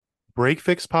Break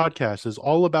Fix Podcast is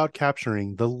all about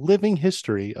capturing the living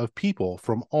history of people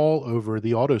from all over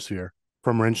the autosphere,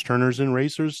 from wrench turners and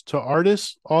racers to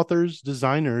artists, authors,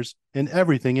 designers, and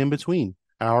everything in between.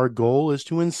 Our goal is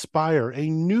to inspire a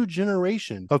new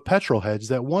generation of petrol heads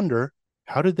that wonder,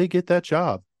 how did they get that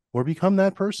job or become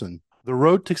that person? The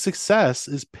road to success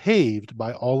is paved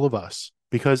by all of us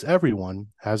because everyone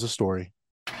has a story.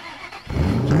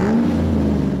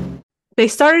 They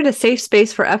started a safe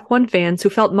space for F1 fans who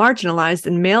felt marginalized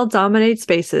in male-dominated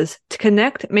spaces to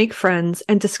connect, make friends,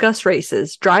 and discuss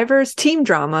races, drivers, team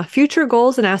drama, future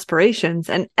goals and aspirations,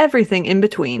 and everything in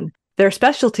between. Their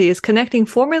specialty is connecting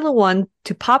Formula One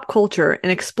to pop culture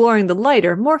and exploring the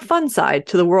lighter, more fun side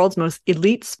to the world's most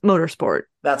elite motorsport.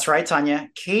 That's right, Tanya.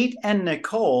 Kate and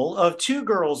Nicole of Two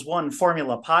Girls One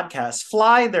Formula podcast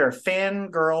fly their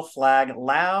fangirl flag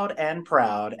loud and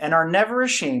proud and are never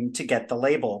ashamed to get the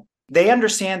label. They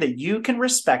understand that you can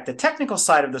respect the technical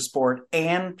side of the sport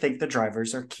and think the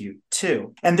drivers are cute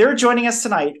too. And they're joining us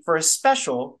tonight for a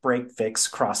special Break Fix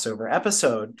crossover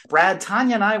episode. Brad,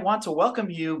 Tanya, and I want to welcome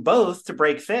you both to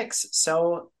Break Fix.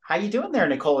 So how you doing there,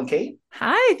 Nicole and Kate?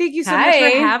 Hi, thank you so much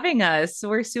for having us.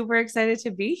 We're super excited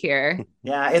to be here.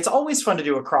 Yeah, it's always fun to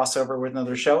do a crossover with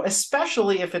another show,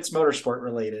 especially if it's motorsport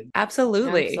related.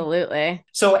 Absolutely.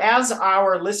 So as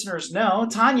our listeners know,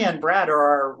 Tanya and Brad are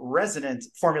our resident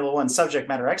Formula One subject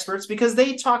matter experts because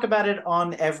they talk about it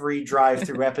on every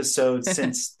drive-through episode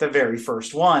since the very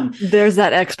first one. There's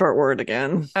that expert word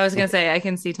again. I was going to say, I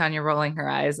can see Tanya rolling her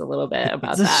eyes a little bit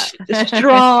about it's that. A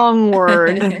strong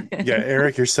word. Yeah,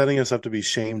 Eric, you're setting us up to be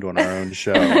shamed on our own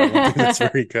show. I don't think that's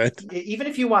very good. Even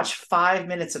if you watch 5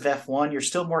 minutes of F1, you're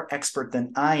still more expert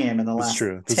than I am in the last 10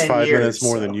 years. That's true. That's 5 minutes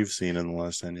more than you've seen in the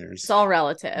last 10 years. It's all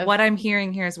relative. What I'm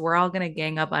hearing here is we're all going to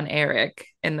gang up on Eric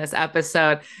in this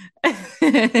episode.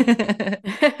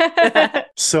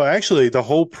 So actually, the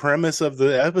whole premise of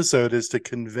the episode is to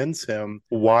convince him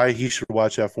why he should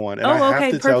watch F1. And I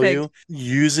have to tell you,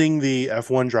 using the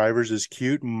F1 drivers as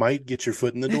cute might get your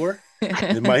foot in the door.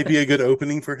 It might be a good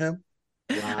opening for him.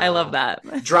 Wow. I love that.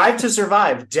 Drive to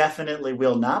Survive definitely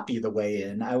will not be the way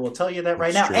in. I will tell you that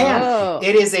right now. True. And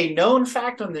it is a known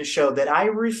fact on this show that I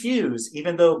refuse,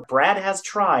 even though Brad has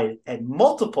tried at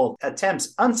multiple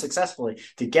attempts unsuccessfully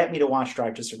to get me to watch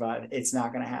Drive to Survive. It's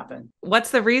not going to happen.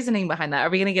 What's the reasoning behind that? Are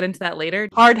we going to get into that later?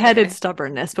 Hard-headed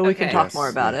stubbornness, but we can talk more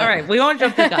about it. All right, we won't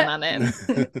jump the gun on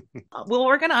it. Well,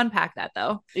 we're going to unpack that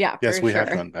though. Yeah, yes, we have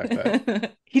to unpack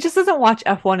that. He just doesn't watch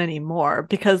F1 anymore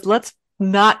because let's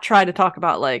not try to talk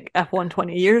about like F1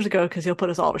 20 years ago because he'll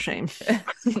put us all to shame.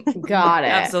 Got it.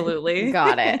 Absolutely.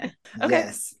 Got it.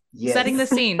 Okay. Yes. Setting the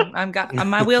scene.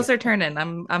 My wheels are turning.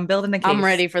 I'm building a case. I'm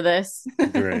ready for this.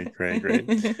 Great.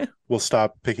 We'll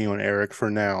stop picking on Eric for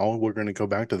now. We're going to go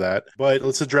back to that. But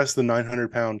let's address the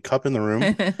 900-pound cup in the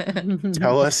room.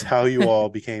 Tell us how you all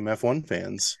became F1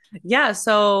 fans. Yeah,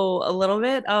 so a little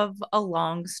bit of a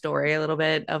long story, a little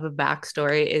bit of a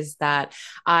backstory is that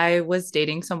I was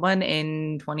dating someone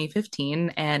in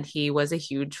 2015 and he was a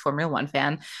huge Formula One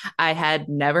fan. I had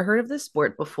never heard of this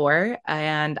sport before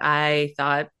and I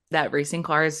thought that racing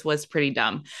cars was pretty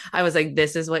dumb. I was like,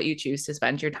 this is what you choose to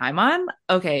spend your time on?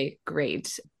 Okay,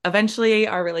 great. Eventually,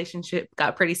 our relationship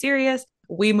got pretty serious.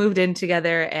 We moved in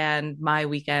together and my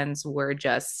weekends were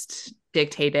just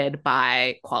dictated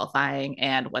by qualifying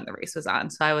and when the race was on.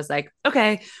 So I was like,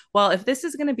 okay, well, if this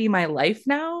is going to be my life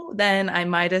now, then I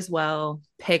might as well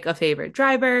pick a favorite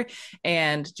driver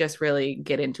and just really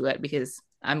get into it because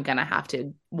I'm going to have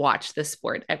to watch the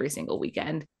sport every single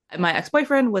weekend. My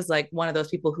ex-boyfriend was like one of those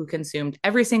people who consumed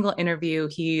every single interview.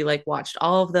 He like watched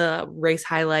all of the race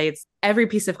highlights, every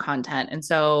piece of content. And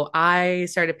so I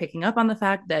started picking up on the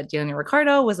fact that Daniel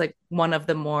Ricciardo was like one of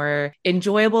the more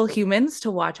enjoyable humans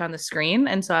to watch on the screen.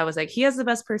 And so I was like, he has the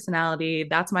best personality.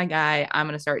 That's my guy. I'm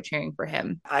going to start cheering for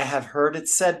him. I have heard it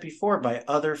said before by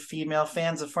other female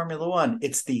fans of Formula One.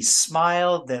 It's the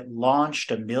smile that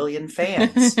launched a million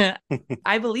fans.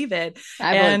 I believe it.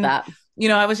 I believe that. You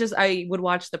know, I would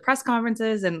watch the press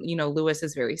conferences and, you know, Lewis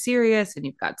is very serious and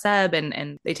you've got Seb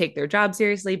and they take their job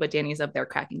seriously, but Danny's up there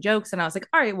cracking jokes. And I was like,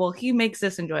 all right, well, he makes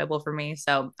this enjoyable for me.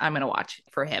 So I'm going to watch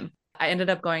for him. I ended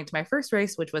up going to my first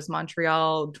race, which was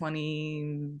Montreal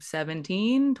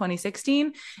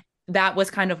 2016. That was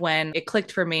kind of when it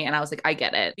clicked for me and I was like, I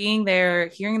get it. Being there,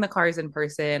 hearing the cars in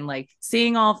person, like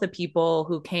seeing all of the people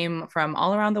who came from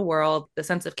all around the world, the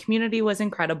sense of community was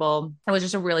incredible. It was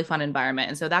just a really fun environment.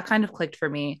 And so that kind of clicked for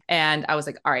me. And I was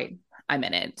like, all right, I'm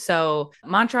in it. So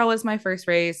Montreal was my first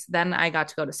race. Then I got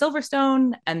to go to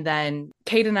Silverstone. And then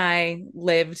Kate and I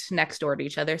lived next door to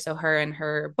each other. So her and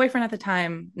her boyfriend at the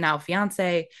time, now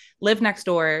fiance, lived next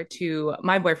door to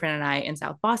my boyfriend and I in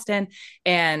South Boston.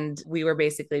 And we were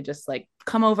basically just like,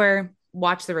 come over,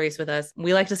 watch the race with us.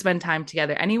 We like to spend time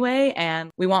together anyway. And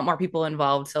we want more people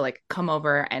involved. So like come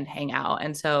over and hang out.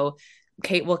 And so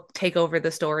Kate will take over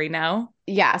the story now.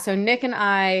 Yeah. So Nick and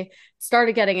I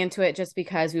started getting into it just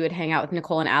because we would hang out with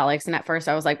Nicole and Alex. And at first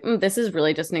I was like, this is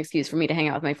really just an excuse for me to hang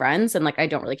out with my friends. And like, I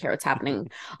don't really care what's happening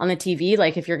on the TV.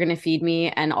 Like if you're going to feed me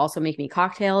and also make me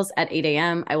cocktails at 8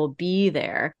 a.m., I will be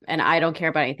there and I don't care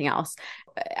about anything else.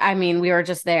 I mean, we were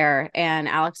just there and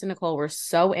Alex and Nicole were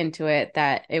so into it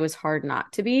that it was hard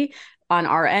not to be on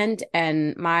our end.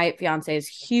 And my fiance is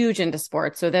huge into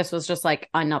sports. So this was just like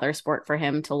another sport for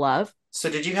him to love. So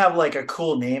did you have like a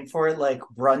cool name for it, like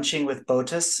brunching with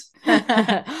Botus?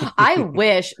 I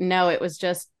wish. No, it was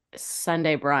just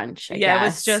Sunday brunch. I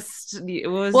guess.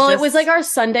 It was It was like our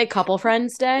Sunday couple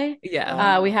friends day.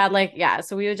 Yeah. We had like,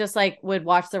 so we would just like would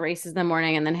watch the races in the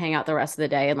morning and then hang out the rest of the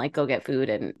day and like go get food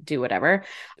and do whatever.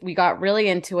 We got really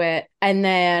into it. And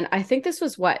then I think this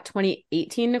was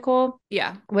 2018, Nicole?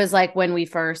 Yeah. Was like when we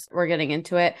first were getting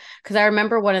into it. Cause I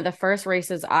remember one of the first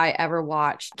races I ever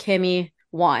watched, Kimi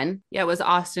won. Yeah, it was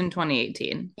Austin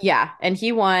 2018. Yeah. And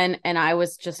he won. And I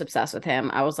was just obsessed with him.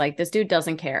 I was like, this dude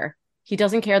doesn't care. He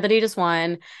doesn't care that he just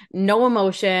won. No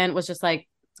emotion, was just like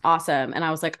awesome. And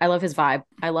I was like, I love his vibe.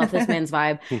 I love this man's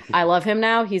vibe. I love him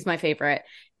now. He's my favorite.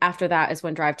 After that is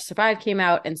when Drive to Survive came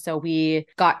out. And so we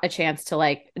got a chance to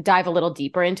like dive a little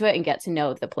deeper into it and get to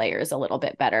know the players a little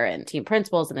bit better and team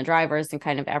principals and the drivers and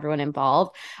kind of everyone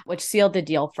involved, which sealed the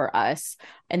deal for us.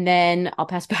 And then I'll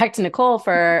pass back to Nicole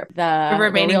for the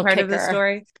remaining real part kicker of the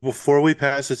story. Before we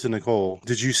pass it to Nicole,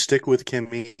 did you stick with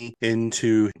Kimmy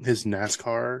into his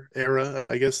NASCAR era,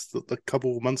 I guess, a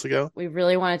couple months ago? We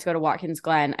really wanted to go to Watkins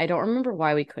Glen. I don't remember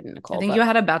why we couldn't, Nicole. I think you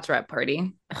had a bachelorette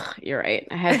party. You're right.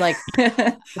 I had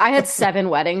I had 7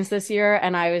 weddings this year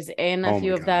and I was in a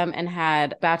few of them and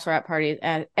had bachelorette parties,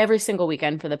 and every single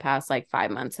weekend for the past like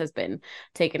 5 months has been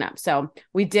taken up. So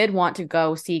we did want to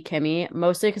go see Kimmy,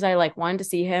 mostly because I like wanted to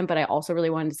see him, but I also really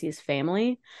wanted to see his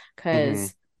family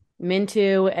because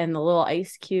Mintu and the little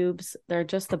ice cubes, they're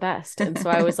just the best. And so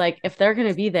I was like, if they're going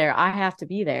to be there, I have to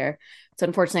be there. So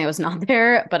unfortunately I was not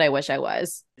there, but I wish I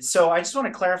was. So I just want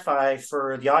to clarify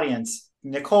for the audience,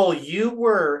 Nicole, you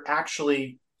were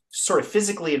actually sort of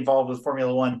physically involved with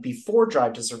Formula One before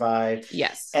Drive to Survive.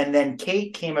 Yes. And then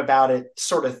Kate came about it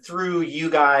sort of through you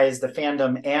guys, the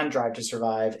fandom and Drive to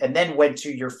Survive, and then went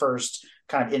to your first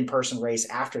kind of in-person race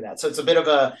after that. So it's a bit of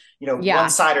a, one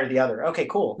side or the other. Okay,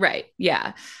 cool. Right.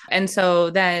 Yeah. And so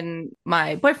then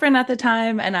my boyfriend at the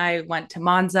time and I went to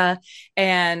Monza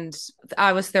and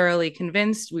I was thoroughly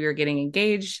convinced we were getting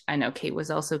engaged. I know Kate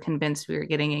was also convinced we were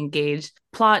getting engaged.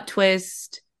 Plot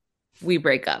twist, we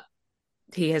break up.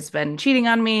 He has been cheating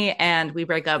on me and we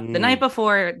break up the night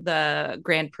before the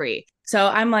Grand Prix. So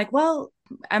I'm like, well,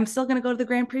 I'm still going to go to the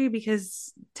Grand Prix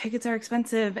because tickets are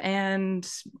expensive and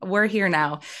we're here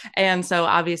now. And so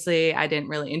obviously I didn't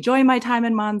really enjoy my time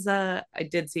in Monza. I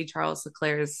did see Charles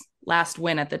Leclerc's last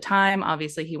win at the time.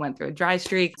 Obviously he went through a dry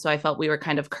streak. So I felt we were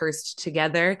kind of cursed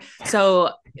together.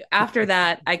 So after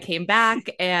that, I came back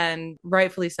and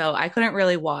rightfully so, I couldn't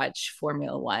really watch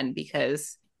Formula One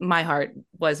because my heart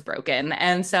was broken.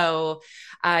 And so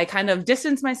I kind of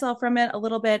distanced myself from it a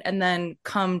little bit. And then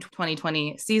come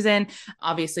 2020 season,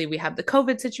 obviously we have the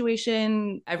COVID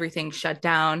situation, everything shut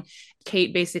down.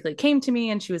 Kate basically came to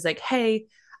me and she was like, hey,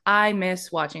 I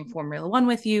miss watching Formula One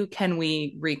with you. Can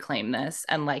we reclaim this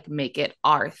and like make it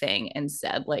our thing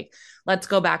instead? Like, let's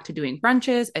go back to doing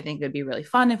brunches. I think it'd be really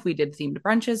fun if we did themed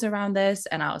brunches around this.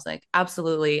 And I was like,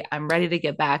 absolutely. I'm ready to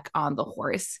get back on the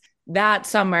horse. That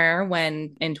summer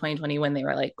when in 2020, when they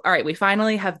were like, all right, we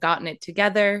finally have gotten it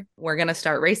together. We're going to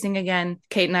start racing again.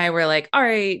 Kate and I were like, all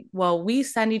right, well, we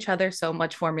send each other so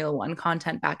much Formula One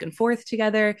content back and forth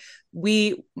together.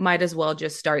 We might as well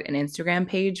just start an Instagram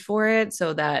page for it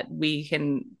so that we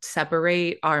can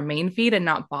separate our main feed and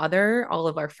not bother all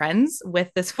of our friends with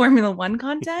this Formula One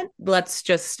content. Let's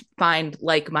just find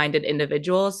like-minded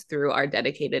individuals through our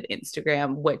dedicated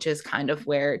Instagram, which is kind of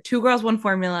where Two Girls, One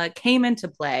Formula came into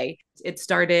play. It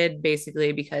started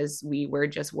basically because we were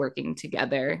just working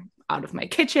together out of my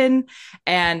kitchen.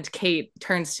 And Kate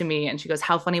turns to me and she goes,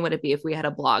 how funny would it be if we had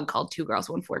a blog called Two Girls,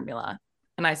 One Formula?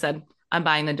 And I said, I'm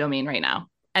buying the domain right now.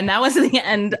 And that was the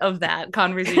end of that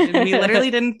conversation. We literally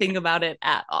didn't think about it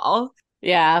at all.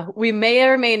 Yeah, we may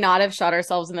or may not have shot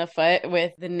ourselves in the foot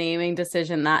with the naming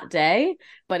decision that day,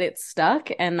 but it stuck.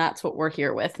 And that's what we're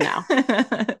here with now.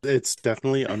 It's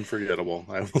definitely unforgettable,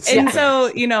 I will say. And so,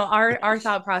 you know, our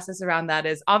thought process around that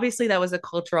is obviously that was a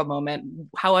cultural moment,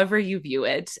 however you view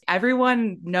it.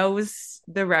 Everyone knows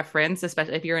the reference,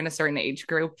 especially if you're in a certain age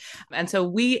group. And so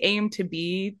we aim to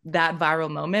be that viral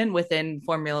moment within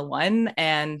Formula One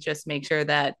and just make sure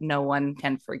that no one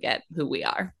can forget who we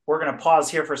are. We're going to pause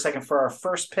here for a second for our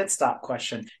first pit stop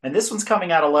question. And this one's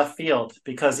coming out of left field,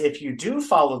 because if you do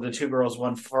follow the Two Girls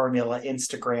One Formula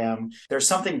Instagram, there's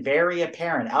something very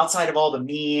apparent outside of all the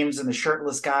memes and the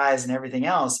shirtless guys and everything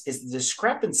else, is the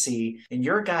discrepancy in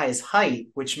your guys' height,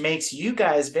 which makes you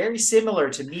guys very similar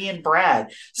to me and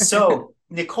Brad. So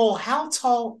Nicole, how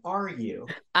tall are you?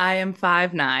 I am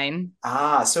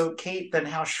 5'9". So Kate, then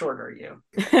how short are you?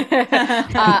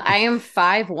 I am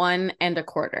 5'1" and a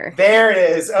quarter. There it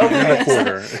is. Okay. And a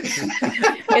quarter.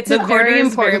 It's The a quarter very is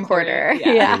important quarter.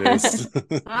 Yeah. It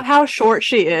is. Not how short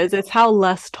she is, it's how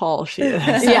less tall she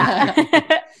is. Yeah.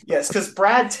 Yes, because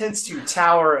Brad tends to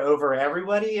tower over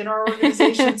everybody in our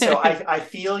organization. So I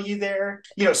feel you there.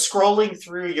 You know, scrolling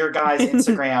through your guys'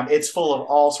 Instagram, it's full of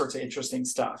all sorts of interesting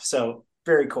stuff. So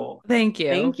very cool. Thank you.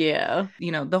 Thank you.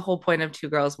 You know, the whole point of Two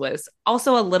Girls was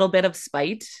also a little bit of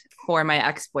spite for my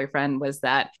ex-boyfriend, was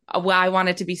that I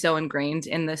wanted to be so ingrained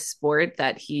in this sport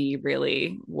that he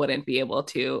really wouldn't be able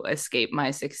to escape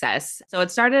my success. So it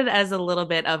started as a little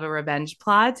bit of a revenge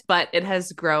plot, but it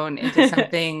has grown into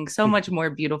something so much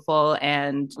more beautiful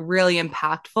and really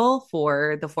impactful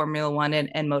for the Formula One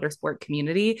and motorsport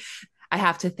community. I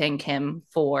have to thank him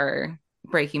for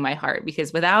breaking my heart,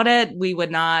 because without it, we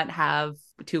would not have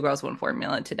Two Girls One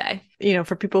Formula today. You know,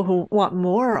 for people who want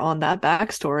more on that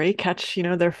backstory, catch, you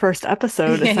know, their first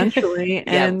episode essentially.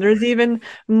 And there's even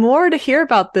more to hear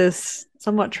about this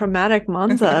somewhat traumatic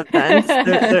Monza event.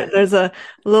 There's a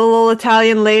little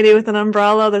Italian lady with an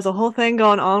umbrella. There's a whole thing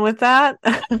going on with that.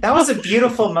 That was a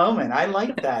beautiful moment. I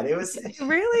liked that.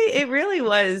 It really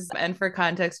was. And for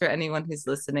context, for anyone who's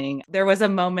listening, there was a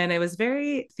moment, it was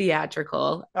very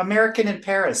theatrical. American in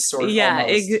Paris, sort of. Yeah,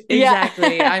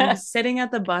 exactly. Yeah. I'm sitting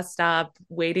at the bus stop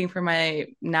waiting for my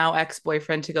now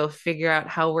ex-boyfriend to go figure out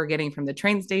how we're getting from the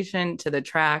train station to the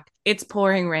track. It's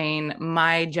pouring rain.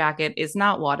 My jacket is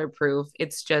not waterproof.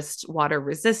 It's just water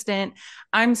resistant.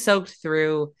 I'm soaked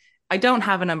through. I don't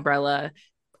have an umbrella.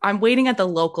 I'm waiting at the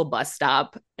local bus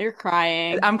stop. You're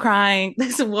crying. I'm crying.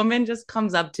 This woman just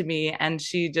comes up to me and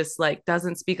she just like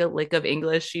doesn't speak a lick of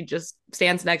English. She just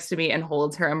stands next to me and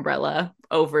holds her umbrella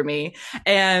over me.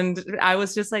 And I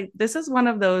was just like, this is one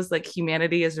of those like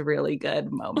humanity is really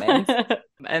good moments.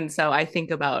 And so I think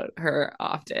about her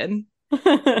often.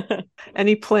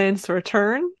 Any plans to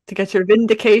return to get your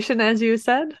vindication, as you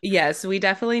said? Yes, we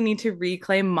definitely need to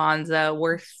reclaim Monza.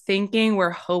 We're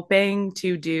hoping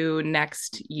to do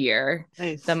next year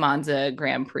the Monza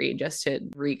Grand Prix just to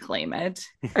reclaim it.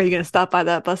 Are you going to stop by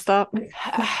that bus stop?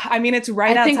 I mean, it's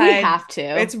right outside. I think we have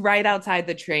to. It's right outside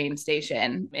the train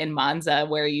station in Monza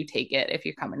where you take it if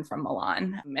you're coming from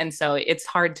Milan. And so it's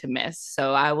hard to miss.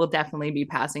 So I will definitely be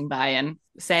passing by and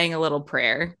saying a little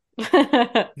prayer.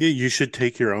 Yeah, you should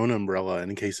take your own umbrella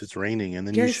in case it's raining, and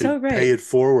then You're you should so right. pay it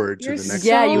forward to You're the next.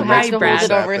 Yeah, you so have to right, hold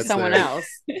it over that's someone there. else.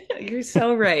 You're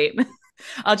so right.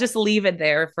 I'll just leave it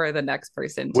there for the next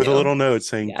person With too. a little note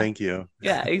saying Yeah. thank you.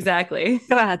 Yeah, exactly.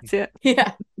 Go ahead, see it.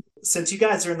 Yeah. Since you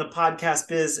guys are in the podcast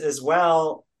biz as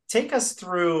well, take us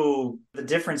through the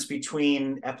difference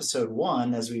between episode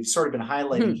 1, as we've sort of been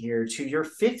highlighting here, to your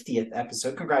 50th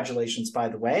episode. Congratulations, by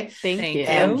the way. Thank you.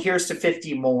 And here's to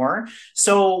 50 more.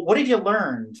 So what have you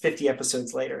learned 50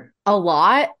 episodes later? A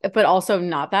lot, but also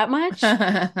not that much.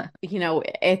 You know,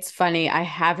 it's funny. I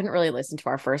haven't really listened to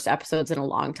our first episodes in a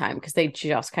long time because they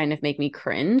just kind of make me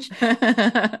cringe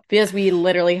because we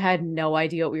literally had no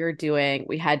idea what we were doing.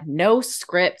 We had no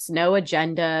scripts, no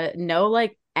agenda, no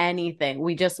like anything.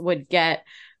 We just would get,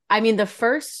 I mean, the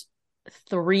first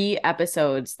 3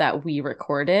 episodes that we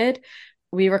recorded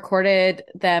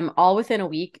them all within a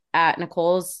week at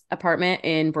Nicole's apartment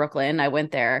in Brooklyn. I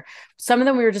went there. Some of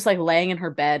them we were just like laying in her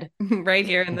bed. Right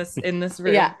here in this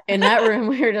room. Yeah, in that room,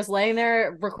 we were just laying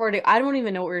there recording. I don't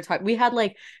even know what we were talking. We had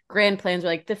like grand plans. We're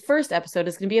like, the first episode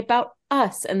is going to be about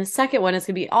us, and the second one is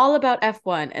going to be all about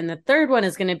F1, and the third one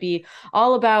is going to be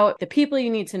all about the people you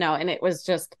need to know. And it was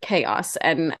just chaos,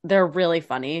 and they're really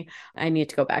funny. I need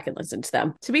to go back and listen to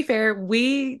them. To be fair,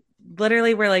 we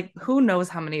literally we're like, who knows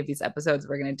how many of these episodes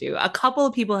we're going to do. A couple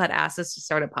of people had asked us to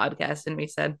start a podcast and we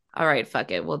said, all right,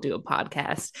 fuck it, we'll do a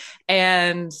podcast.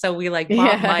 And so we like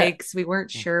bought mics. We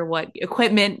weren't sure what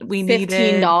equipment we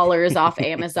needed. $15 off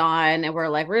Amazon, and we're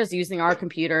like, we're just using our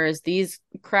computers, these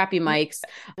crappy mics.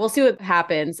 We'll see what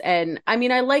happens. And I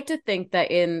mean, I like to think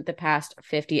that in the past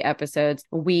 50 episodes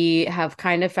we have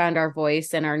kind of found our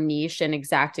voice and our niche and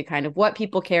exactly kind of what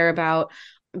people care about,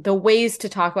 the ways to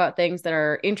talk about things that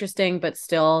are interesting but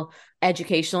still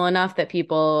educational enough that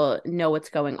people know what's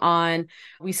going on.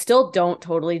 We still don't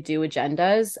totally do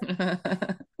agendas.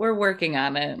 We're working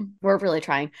on it. We're really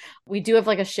trying. We do have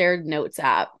like a shared notes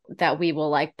app that we will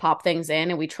like pop things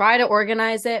in, and we try to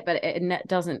organize it, but it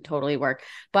doesn't totally work.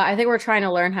 But I think we're trying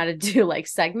to learn how to do like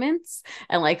segments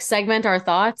and like segment our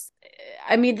thoughts.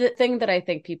 I mean, the thing that I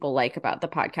think people like about the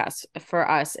podcast for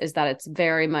us is that it's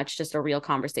very much just a real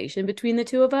conversation between the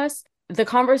two of us. The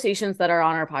conversations that are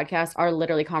on our podcast are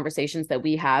literally conversations that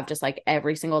we have just like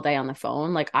every single day on the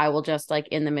phone. Like I will just like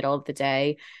in the middle of the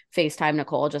day FaceTime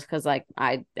Nicole just because like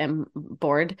I am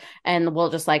bored, and we'll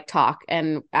just like talk,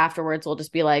 and afterwards we'll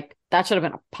just be like, that should have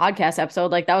been a podcast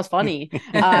episode, like that was funny.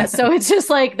 So it's just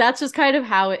like that's just kind of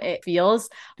how it feels.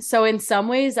 So in some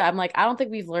ways I'm like, I don't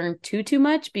think we've learned too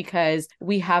much because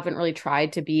we haven't really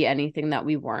tried to be anything that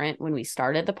we weren't when we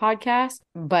started the podcast.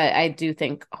 But I do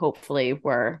think hopefully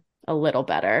we're a little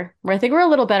better. I think we're a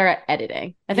little better at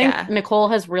editing. I think Nicole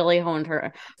has really honed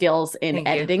her skills in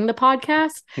editing the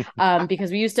podcast,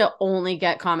 because we used to only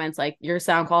get comments like, your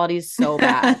sound quality is so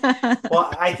bad.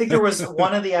 Well, I think there was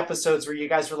one of the episodes where you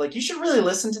guys were like, you should really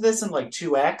listen to this in like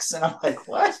 2x. And I'm like,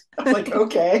 what? I'm like,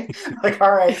 okay. I'm like,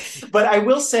 all right. But I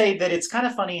will say that it's kind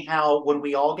of funny how when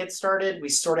we all get started, we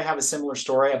sort of have a similar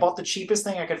story. I bought the cheapest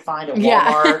thing I could find at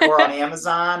Walmart or on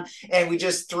Amazon, and we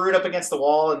just threw it up against the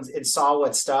wall and saw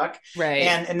what stuck. Right.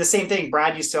 And the same thing,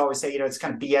 Brad used to always say, it's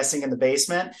kind of BSing in the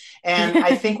basement. And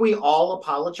I think we all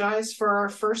apologize for our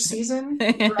first season,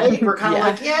 right? We're kind of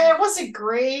like, it wasn't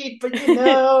great, but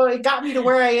it got me to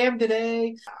where I am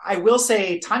today. I will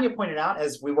say, Tanya pointed out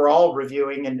as we were all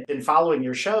reviewing and following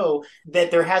your show,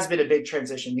 that there has been a big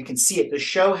transition. You can see it. The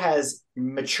show has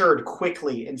matured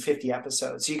quickly in 50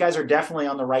 episodes. So you guys are definitely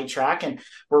on the right track, and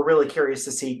we're really curious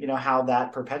to see, how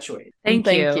that perpetuates. Thank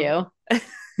you.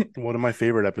 One of my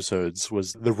favorite episodes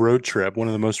was the road trip, one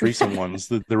of the most recent ones,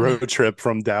 the road trip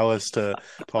from Dallas to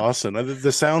Austin.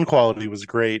 The sound quality was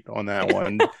great on that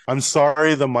one. I'm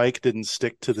sorry the mic didn't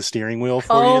stick to the steering wheel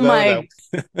for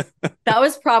you. That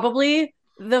was probably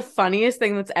the funniest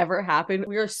thing that's ever happened.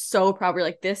 We were so proud. We're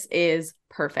like, this is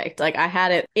perfect. Like I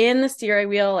had it in the steering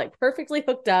wheel, like perfectly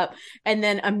hooked up, and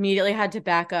then immediately had to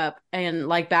back up and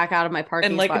like back out of my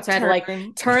parking spot. So I had to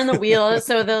like turn the wheel.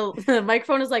 So the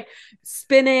microphone is like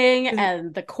spinning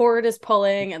and the cord is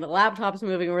pulling and the laptop's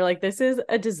moving. We're like, this is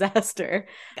a disaster.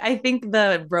 I think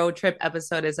the road trip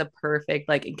episode is a perfect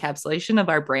like encapsulation of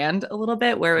our brand a little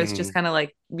bit, where it's just kind of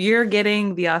like, we're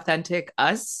getting the authentic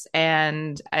us.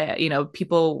 And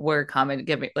people were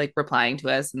replying to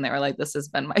us, and they were like, this has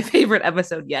been my favorite episode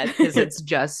yet, because it's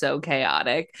just so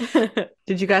chaotic.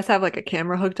 Did you guys have like a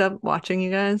camera hooked up watching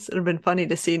you guys? It would have been funny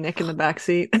to see Nick in the back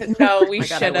seat. No, we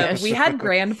should have. We had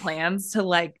grand plans to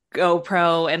like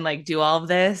GoPro and like do all of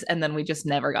this, and then we just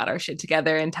never got our shit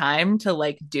together in time to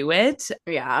like do it.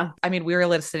 Yeah. I mean, we were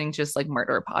listening to just like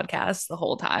murder podcasts the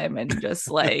whole time and just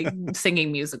like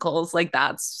singing musicals. Like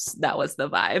that was the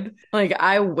vibe. Like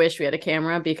I wish we had a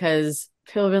camera, because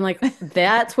people have been like,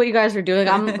 that's what you guys are doing.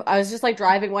 I was just like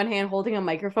driving one hand holding a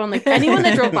microphone. Like anyone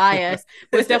that drove by us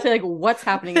was definitely like, what's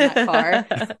happening in that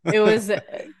car? It was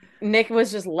Nick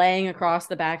was just laying across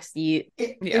the back seat.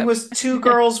 It was two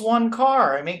girls, one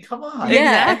car. I mean, come on.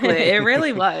 Exactly. It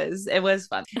really was. It was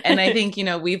fun. And I think,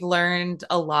 we've learned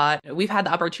a lot. We've had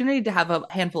the opportunity to have a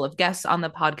handful of guests on the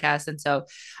podcast. And so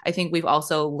I think we've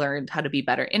also learned how to be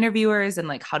better interviewers and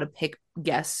like how to pick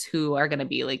guests who are going to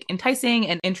be like enticing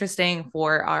and interesting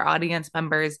for our audience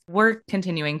members. We're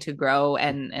continuing to grow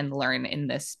and learn in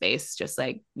this space, just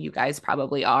like you guys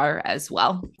probably are as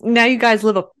well. Now you guys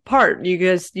live apart. You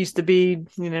guys used to be,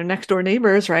 next door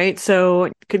neighbors, right? So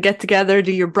could get together,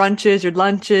 do your brunches, your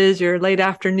lunches, your late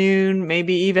afternoon,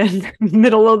 maybe even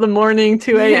middle of the morning,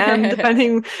 2 a.m.,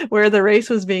 depending where the race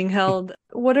was being held.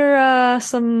 What are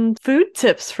some food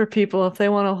tips for people if they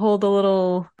want to hold a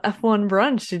little F1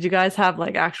 brunch? Did you guys have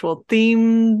like actual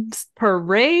themes per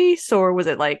race, or was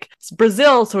it like it's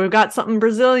Brazil, so we've got something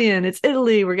Brazilian, it's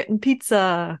Italy, we're getting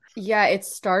pizza? Yeah, it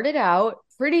started out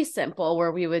pretty simple,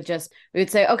 where we would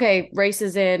say, okay,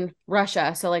 races in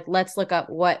Russia, so like let's look up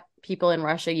what people in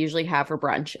Russia usually have for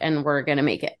brunch, and we're going to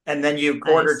make it. And then you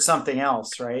ordered something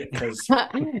else, right? Because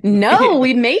no,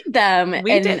 we made them.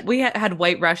 We did. We had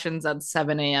White Russians at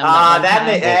 7 a.m.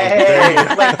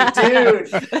 Dude.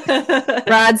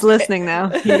 Brad's listening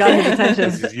now. You got his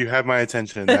attention. You have my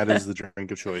attention. That is the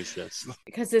drink of choice, yes.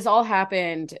 Because this all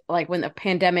happened like when the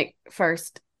pandemic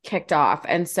first kicked off.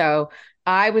 And so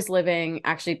I was living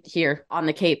actually here on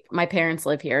the Cape. My parents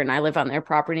live here and I live on their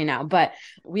property now, but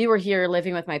we were here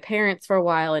living with my parents for a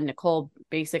while, and Nicole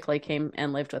basically came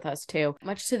and lived with us too.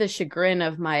 Much to the chagrin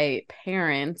of my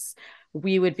parents,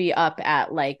 we would be up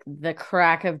at like the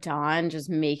crack of dawn, just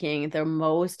making the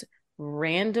most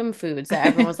random foods that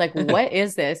everyone was like, what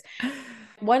is this?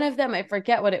 One of them, I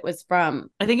forget what it was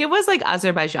from. I think it was like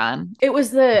Azerbaijan. It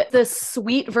was the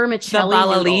sweet vermicelli. The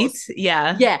balalit. Noodles.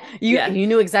 Yeah. Yeah. You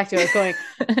knew exactly where I was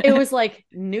going. It was like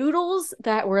noodles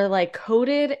that were like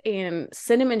coated in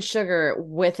cinnamon sugar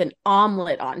with an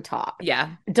omelet on top.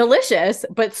 Yeah. Delicious,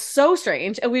 but so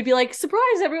strange. And we'd be like,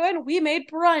 surprise, everyone, we made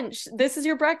brunch. This is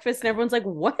your breakfast. And everyone's like,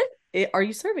 what are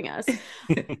you serving us?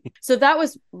 So that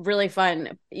was really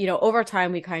fun. You know, over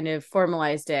time, we kind of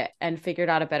formalized it and figured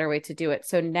out a better way to do it.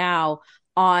 So now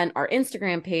on our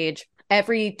Instagram page,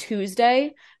 every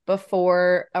Tuesday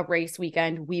before a race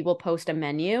weekend, we will post a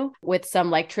menu with some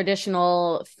like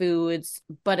traditional foods,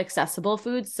 but accessible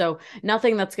foods. So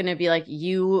nothing that's going to be like,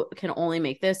 you can only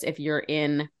make this if you're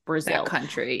in Brazil. That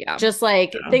country, yeah. Just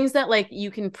like things that like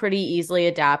you can pretty easily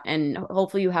adapt, and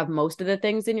hopefully you have most of the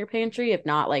things in your pantry. If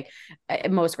not, like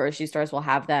most grocery stores will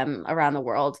have them around the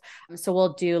world. So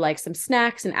we'll do like some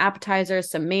snacks and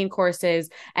appetizers, some main courses,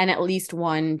 and at least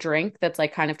one drink that's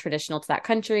like kind of traditional to that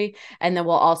country. And then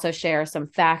we'll also share some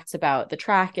facts about the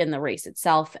track and the race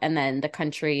itself, and then the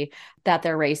country that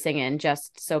they're racing in,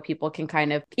 just so people can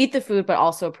kind of eat the food, but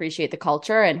also appreciate the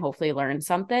culture and hopefully learn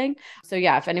something. So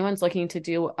yeah, if anyone's looking to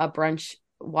do a brunch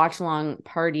watch along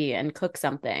party and cook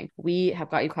something, we have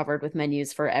got you covered with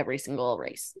menus for every single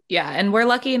race. Yeah. And we're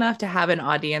lucky enough to have an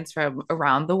audience from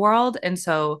around the world. And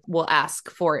so we'll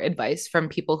ask for advice from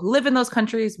people who live in those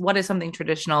countries. What is something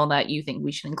traditional that you think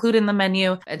we should include in the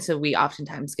menu? And so we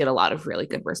oftentimes get a lot of really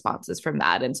good responses from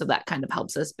that. And so that kind of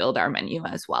helps us build our menu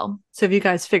as well. So have you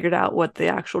guys figured out what the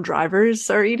actual drivers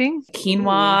are eating?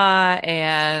 Quinoa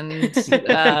and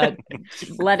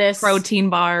lettuce,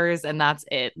 protein bars, and that's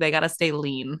it. They got to stay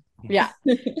lean. Yeah,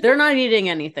 they're not eating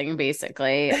anything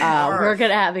basically. We're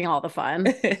good at having all the fun.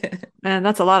 Man,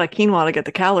 that's a lot of quinoa to get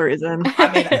the calories in.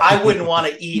 I mean, I wouldn't want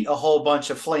to eat a whole bunch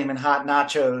of flaming hot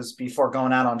nachos before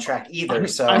going out on track either.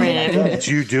 So I mean, but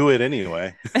you do it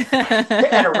anyway.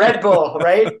 And a Red Bull,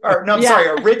 right? Or no, I'm sorry,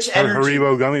 a rich energy.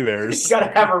 Haribo gummy bears. You got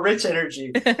to have a rich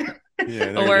energy.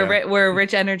 Yeah, we're a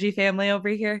rich energy family over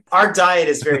here. Our diet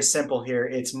is very simple here.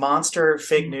 It's Monster,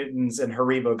 Fig Newtons, and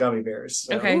Haribo gummy bears.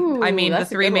 So. Okay. Ooh, I mean, the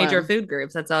that's a three good major one. food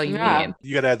groups. That's all you Yeah. need.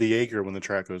 You got to add the Jaeger when the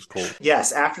track goes cold.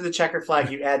 Yes, after the checkered flag,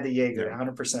 you add the Jaeger,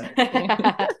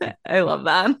 100%. I love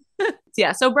that.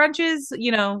 Yeah. So brunches,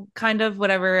 you know, kind of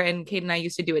whatever. And Kate and I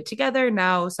used to do it together.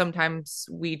 Now, sometimes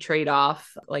we trade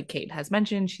off. Like Kate has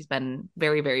mentioned, she's been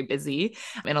very, very busy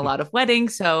in a lot of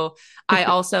weddings. So I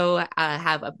also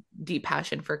have a deep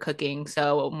passion for cooking.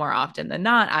 So more often than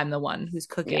not, I'm the one who's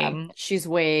cooking. Yeah, she's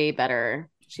way better.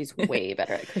 She's way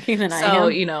better at cooking than I So,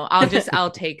 am. you know,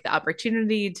 I'll take the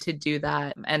opportunity to do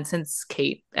that. And since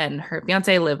Kate and her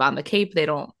fiance live on the Cape, they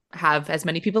don't have as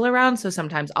many people around. So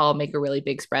sometimes I'll make a really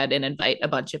big spread and invite a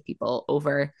bunch of people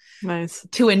over Nice.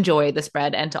 to enjoy the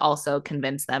spread and to also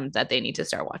convince them that they need to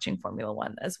start watching Formula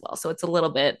One as well. So it's a little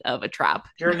bit of a trap.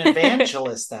 You're an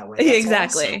evangelist that way. That's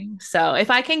Exactly. awesome. So if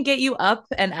I can get you up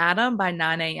and at 'em by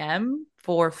 9 a.m.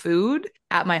 for food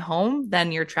at my home,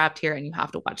 then you're trapped here and you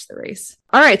have to watch the race.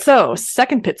 All right. So,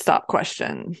 second pit stop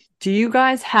question. Do you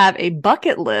guys have a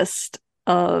bucket list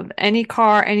of any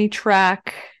car, any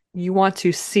track you want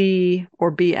to see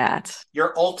or be at?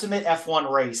 Your ultimate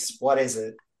F1 race, what is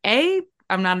it?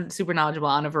 I'm not super knowledgeable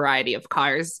on a variety of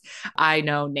cars. I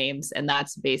know names and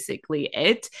that's basically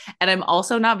it. And I'm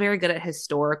also not very good at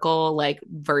historical like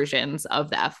versions of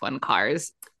the F1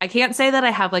 cars. I can't say that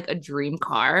I have like a dream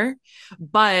car,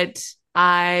 but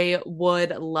I would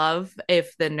love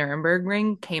if the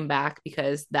Nürburgring came back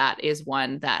because that is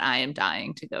one that I am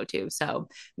dying to go to. So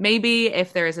maybe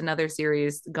if there is another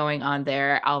series going on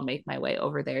there, I'll make my way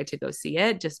over there to go see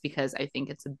it just because I think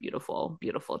it's a beautiful,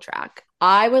 beautiful track.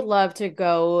 I would love to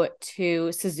go to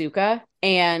Suzuka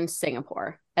and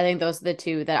Singapore I think those are the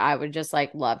two that I would just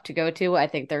like love to go to. I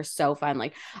think they're so fun.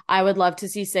 Like I would love to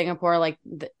see Singapore like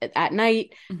at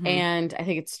night. And I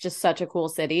think it's just such a cool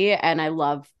city. And I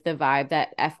love the vibe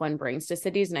that F1 brings to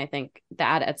cities. And I think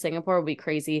that at Singapore would be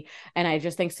crazy. And I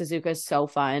just think Suzuka is so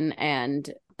fun. And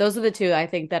those are the two I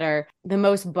think that are the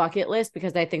most bucket list,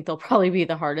 because I think they'll probably be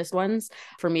the hardest ones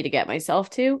for me to get myself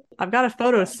to. I've got a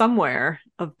photo somewhere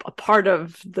of a part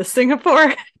of the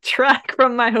Singapore track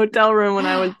from my hotel room when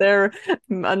I was there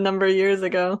a number of years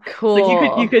ago. Cool.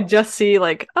 Like you could just see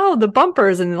like, oh, the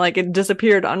bumpers, and like it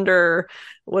disappeared under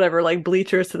whatever, like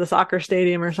bleachers to the soccer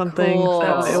stadium or something. Cool.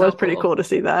 So it was pretty cool to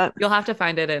see that. You'll have to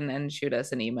find it and shoot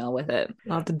us an email with it.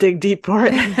 I'll have to dig deep for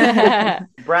it.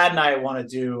 Brad and I want to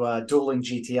do dueling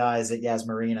GTIs at Yas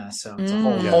Marina, so it's a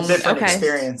whole different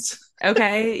experience.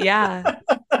 Okay, yeah.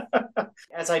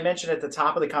 As I mentioned at the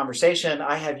top of the conversation,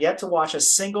 I have yet to watch a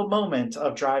single moment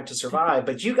of Drive to Survive,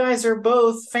 but you guys are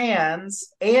both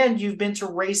fans and you've been to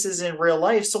races in real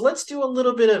life. So let's do a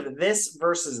little bit of this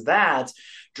versus that.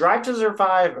 Drive to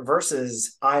Survive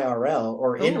versus IRL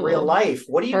or in real life.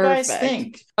 What do you guys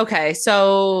think? Okay,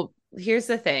 so here's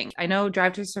the thing. I know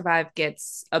Drive to Survive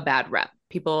gets a bad rep.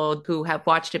 People who have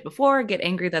watched it before get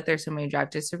angry that there's so many Drive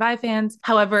to Survive fans.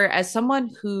 However, as someone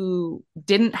who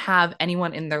didn't have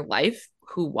anyone in their life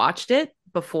who watched it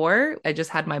before, I just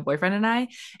had my boyfriend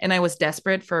and I was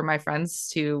desperate for my friends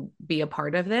to be a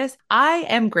part of this. I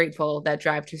am grateful that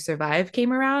Drive to Survive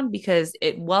came around because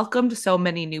it welcomed so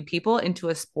many new people into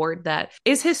a sport that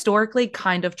is historically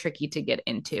kind of tricky to get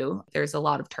into. There's a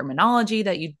lot of terminology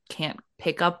that you can't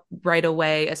pick up right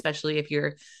away, especially if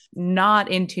you're not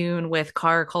in tune with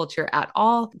car culture at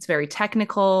all. It's very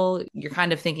technical. You're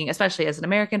kind of thinking, especially as an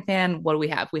American fan, what do we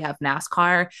have? We have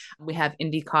NASCAR, we have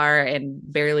IndyCar, and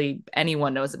barely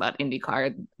anyone knows about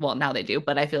IndyCar. Well, now they do,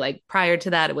 but I feel like prior to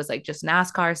that, it was like just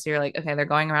NASCAR. So you're like, okay, they're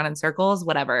going around in circles,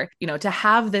 whatever. You know, to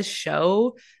have this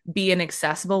show be an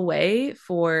accessible way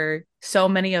for so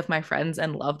many of my friends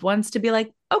and loved ones to be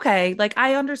like, okay, like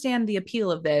I understand the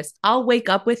appeal of this. I'll wake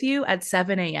up with you at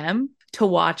 7 a.m. to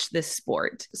watch this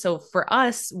sport. So for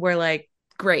us, we're like,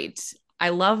 great. I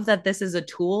love that this is a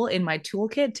tool in my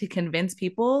toolkit to convince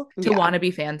people to want to be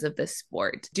fans of this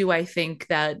sport. Do I think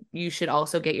that you should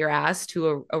also get your ass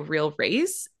to a real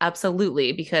race?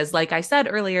 Absolutely. Because like I said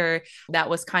earlier, that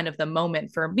was kind of the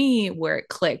moment for me where it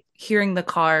clicked. Hearing the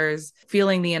cars,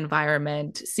 feeling the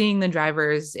environment, seeing the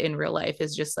drivers in real life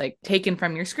is just like taken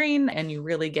from your screen and you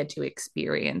really get to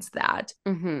experience that.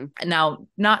 Now,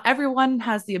 not everyone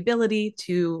has the ability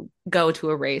to go to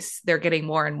a race. They're getting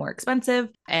more and more expensive.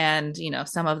 And, you know,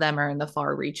 some of them are in the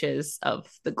far reaches of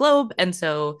the globe. And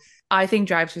so I think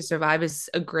Drive to Survive is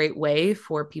a great way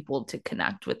for people to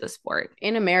connect with the sport.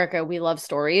 In America, we love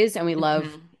stories and we love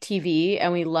TV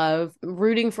and we love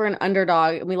rooting for an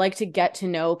underdog and we like to get to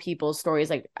know people's stories.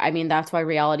 Like, I mean, that's why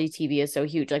reality TV is so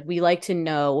huge. Like, we like to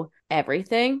know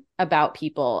everything about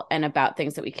people and about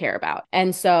things that we care about.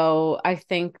 And so I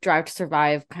think Drive to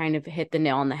Survive kind of hit the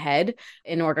nail on the head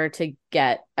in order to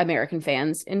get American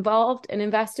fans involved and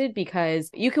invested, because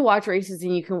you can watch races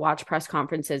and you can watch press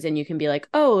conferences and you can be like,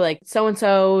 oh, like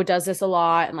so-and-so does this a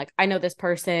lot. And like, I know this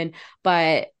person,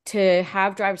 but to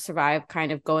have Drive to Survive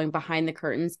kind of going behind the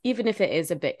curtains, even if it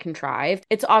is a bit contrived,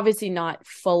 it's obviously not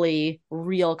fully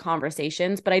real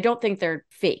conversations, but I don't think they're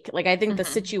fake. Like, I think the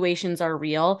situations are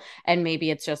real and maybe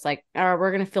it's just like, oh,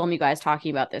 we're going to film you guys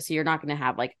talking about this. So you're not going to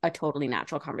have like a totally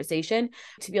natural conversation.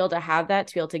 To be able to have that,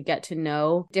 to be able to get to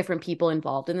know different people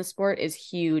involved in the sport is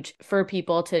huge for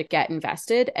people to get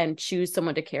invested and choose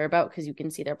someone to care about, because you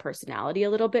can see their personality a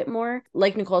little bit more.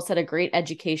 Like Nicole said, a great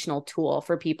educational tool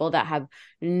for people that have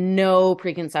no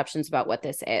preconceptions about what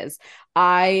this is.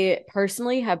 I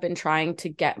personally have been trying to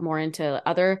get more into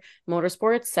other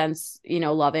motorsports since, you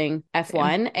know, loving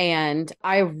F1, and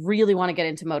I really want to get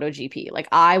into MotoGP. Like,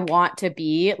 I want to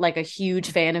be like a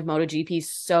huge fan of MotoGP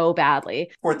so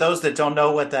badly. For those that don't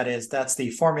know what that is, that's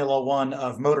the Formula One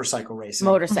of motorcycle racing.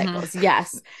 Motorcycles,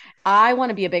 yes. I want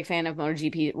to be a big fan of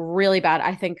MotoGP really bad.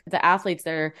 I think the athletes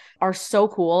there are so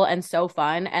cool and so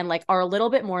fun and like are a little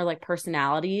bit more like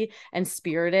personality and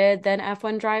spirited than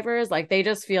F1 drivers. Like, they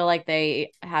just feel like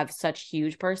they have such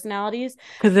huge personalities.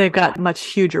 Because they've got much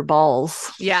huger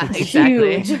balls. Yeah,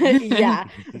 exactly. Yeah.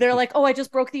 They're like, oh, I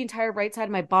just broke the entire right side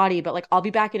of my body, but like, I'll be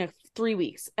back in 3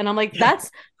 weeks. And I'm like, that's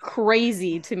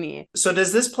crazy to me. So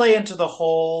does this play into the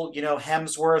whole, you know,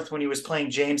 Hemsworth when he was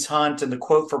playing James Hunt and the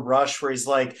quote from Rush where he's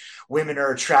like, women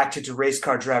are attracted to race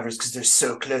car drivers because they're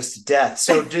so close to death.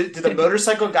 So do the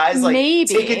motorcycle guys like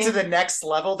Maybe take it to the next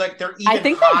level? Like, they're even I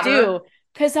think hotter? they do.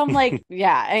 Because I'm like,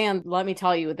 yeah, and let me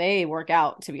tell you, they work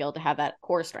out to be able to have that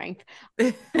core strength.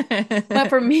 But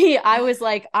for me, I was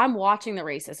like, I'm watching the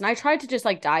races, and I tried to just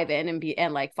like dive in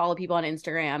and like follow people on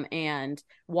Instagram and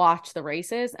watch the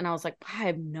races. And I was like, I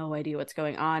have no idea what's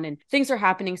going on, and things are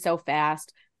happening so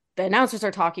fast. The announcers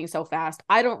are talking so fast.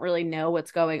 I don't really know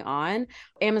what's going on.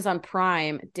 Amazon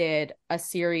Prime did a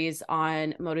series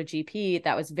on MotoGP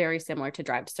that was very similar to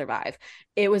Drive to Survive.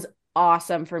 It was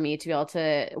awesome for me to be able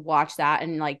to watch that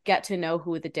and like get to know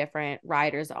who the different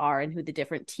riders are and who the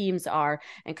different teams are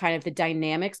and kind of the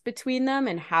dynamics between them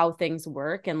and how things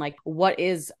work and like what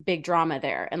is big drama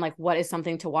there and like what is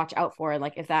something to watch out for, and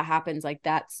like if that happens, like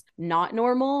that's not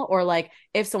normal, or like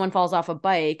if someone falls off a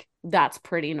bike, that's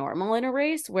pretty normal in a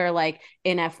race, where like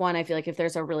in F1 I feel like if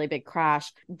there's a really big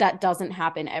crash, that doesn't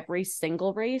happen every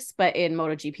single race, but in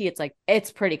MotoGP it's like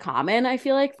it's pretty common. I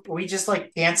feel like we just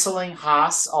like canceling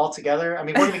Haas altogether. I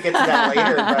mean, we're gonna get to that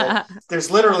later, but there's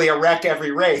literally a wreck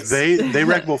every race. They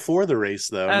wreck before the race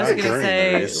though, I was not gonna during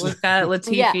say the race. we've got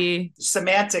Latifi.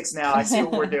 Semantics now. I see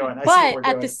what we're doing. But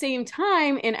at the same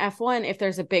time in F1, if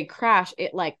there's a big crash,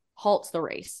 it like halts the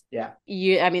race. Yeah.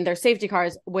 I mean, there's safety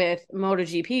cars. With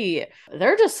MotoGP,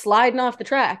 they're just sliding off the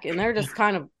track and they're just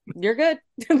kind of, you're good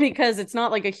because it's not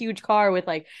like a huge car with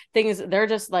like things. They're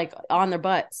just like on their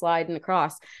butt sliding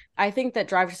across. I think that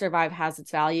Drive to Survive has its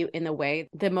value in the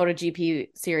way the MotoGP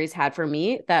series had for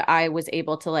me, that I was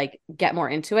able to like get more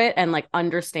into it and like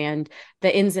understand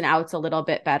the ins and outs a little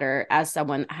bit better as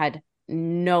someone had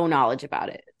no knowledge about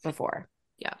it before.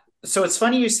 So it's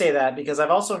funny you say that, because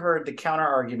I've also heard the counter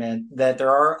argument that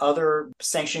there are other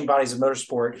sanctioning bodies of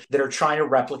motorsport that are trying to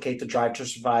replicate the Drive to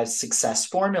Survive success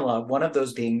formula, one of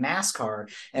those being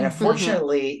NASCAR. And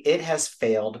unfortunately, it has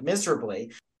failed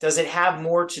miserably. Does it have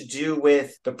more to do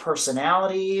with the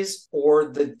personalities or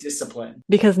the discipline?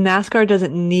 Because NASCAR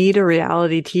doesn't need a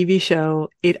reality TV show.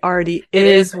 It already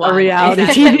is one. a reality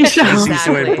Exactly. TV show. It needs to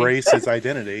Exactly. embrace its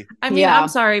identity. I mean, Yeah. I'm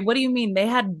sorry. What do you mean? They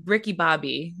had Ricky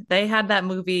Bobby. They had that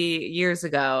movie years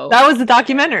ago. That was the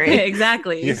documentary.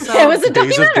 Exactly. Yeah. So, It was a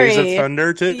Days of documentary.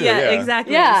 Thunder too. yeah,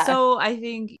 exactly. Yeah. So I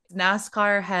think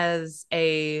NASCAR has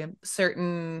a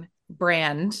certain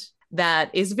brand that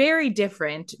is very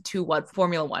different to what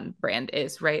Formula One brand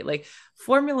is, right? Like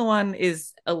Formula One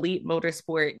is elite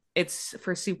motorsport. It's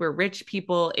for super rich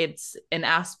people. It's an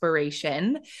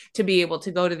aspiration to be able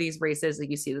to go to these races. Like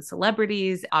you see the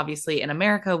celebrities. Obviously, in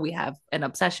America, we have an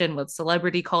obsession with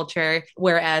celebrity culture,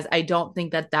 whereas I don't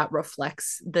think that that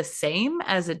reflects the same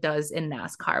as it does in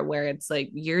NASCAR, where it's like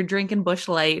you're drinking Busch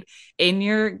Light in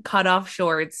your cutoff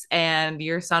shorts and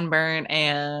you're sunburned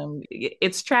and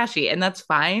it's trashy, and that's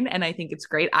fine. And I think it's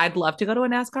great. I'd love to go to a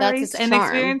NASCAR That's race its and charm.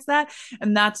 experience that.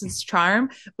 And that's its charm,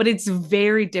 but it's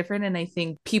very different. And I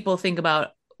think people think about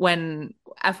when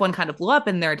F1 kind of blew up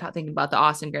and they're thinking about the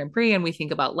Austin Grand Prix, and we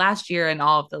think about last year and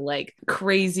all of the like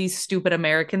crazy, stupid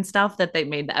American stuff that they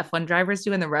made the F1 drivers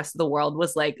do. And the rest of the world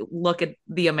was like, look at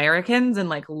the Americans and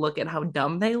like, look at how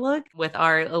dumb they look with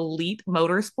our elite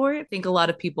motorsport. I think a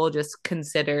lot of people just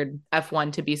considered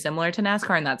F1 to be similar to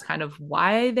NASCAR, and that's kind of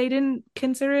why they didn't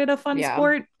consider it a fun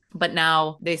sport. But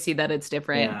now they see that it's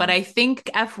different. Yeah. But I think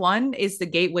F1 is the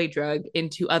gateway drug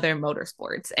into other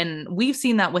motorsports. And we've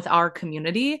seen that with our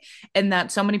community, and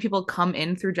that so many people come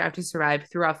in through Drive to Survive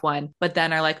through F1, but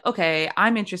then are like, okay,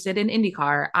 I'm interested in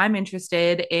IndyCar. I'm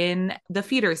interested in the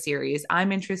feeder series.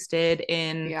 I'm interested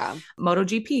in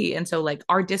MotoGP. And so like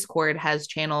our Discord has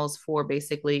channels for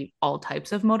basically all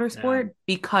types of motorsport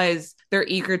because they're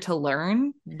eager to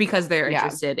learn, because they're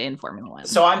interested in Formula One.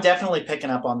 So I'm definitely picking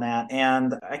up on that.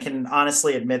 And I can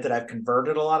honestly admit that I've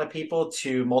converted a lot of people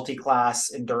to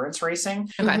multi-class endurance racing.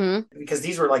 Okay. Because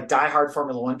these were like diehard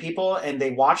Formula One people, and they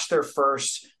watched their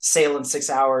first Sail in 6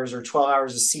 hours or 12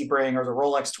 hours of Sebring or the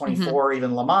Rolex 24,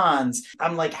 even Le Mans.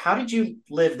 I'm like, how did you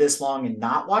live this long and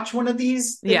not watch one of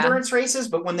these endurance races?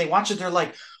 But when they watch it, they're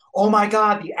like, oh my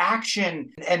God, the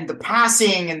action and the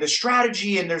passing and the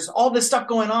strategy, and there's all this stuff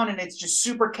going on, and it's just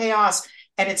super chaos.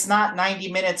 And it's not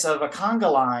 90 minutes of a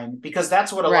conga line, because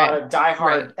that's what a lot of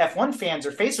diehard F1 fans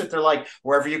are faced with. They're like,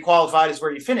 wherever you qualified is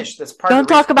where you finished. That's part Don't of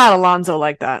the talk about Alonso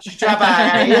like that.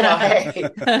 Hey.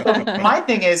 But my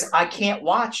thing is, I can't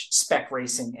watch spec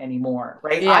racing anymore,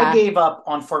 right? I gave up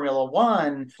on Formula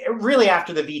One really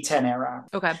after the V10 era.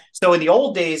 Okay. So in the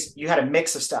old days, you had a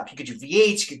mix of stuff. You could do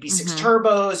V8s, you could V6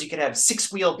 turbos, you could have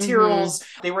 6-wheel Tyrrells.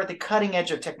 They were at the cutting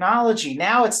edge of technology.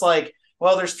 Now it's like,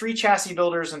 well, there's 3 chassis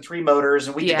builders and 3 motors,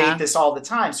 and we debate this all the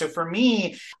time. So for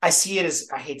me, I see it as,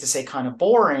 I hate to say, kind of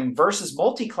boring versus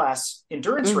multi-class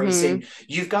endurance racing.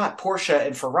 You've got Porsche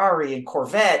and Ferrari and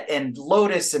Corvette and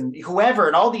Lotus and whoever,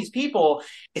 and all these people.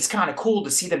 It's kind of cool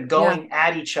to see them going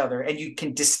at each other, and you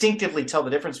can distinctively tell the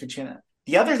difference between them.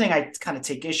 The other thing I kind of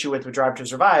take issue with Drive to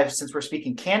Survive, since we're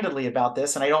speaking candidly about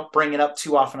this, and I don't bring it up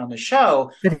too often on the show,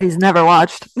 that he's never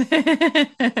watched,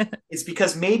 is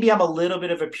because maybe I'm a little bit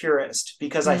of a purist,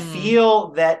 because I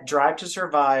feel that Drive to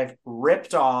Survive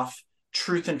ripped off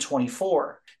Truth in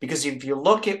 24. Because if you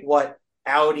look at what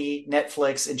Audi,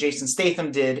 Netflix, and Jason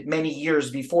Statham did many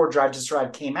years before Drive to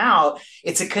Survive came out,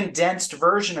 it's a condensed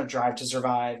version of Drive to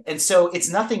Survive. And so it's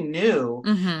nothing new,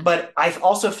 but I've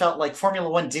also felt like Formula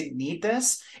One didn't need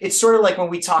this. It's sort of like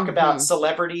when we talk about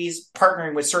celebrities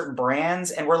partnering with certain brands,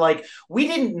 and we're like, we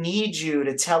didn't need you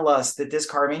to tell us that this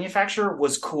car manufacturer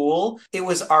was cool. It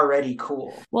was already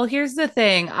cool. Well, here's the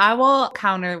thing. I will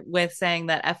counter with saying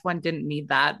that F1 didn't need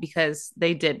that, because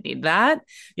they did need that.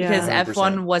 Because 100%.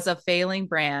 F1 was a failing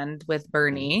brand with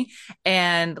Bernie,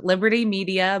 and Liberty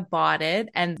Media bought it,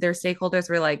 and their stakeholders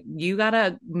were like, you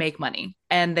gotta make money.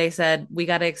 And they said, we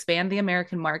got to expand the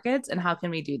American markets. And how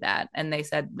can we do that? And they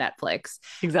said Netflix.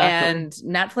 Exactly. And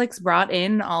Netflix brought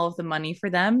in all of the money for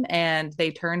them, and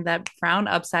they turned that frown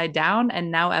upside down.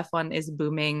 And now F1 is a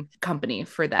booming company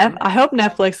for them. I hope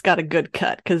Netflix got a good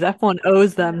cut, because F1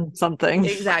 owes them something.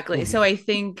 Exactly. So I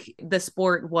think the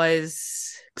sport was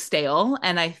stale.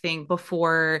 And I think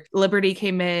before Liberty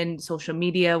came in, social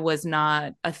media was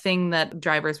not a thing that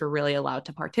drivers were really allowed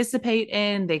to participate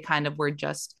in. They kind of were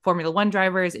just Formula One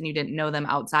drivers, and you didn't know them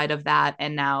outside of that.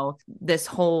 And now this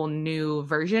whole new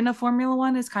version of Formula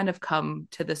One has kind of come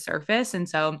to the surface. And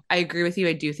so I agree with you.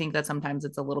 I do think that sometimes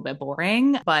it's a little bit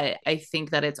boring, but I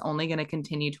think that it's only going to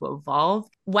continue to evolve.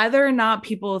 Whether or not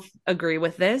people agree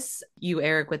with this, you,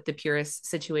 Eric, with the purist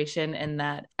situation, and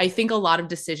that I think a lot of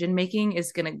decision making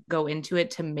is going to go into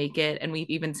it to make it. And we've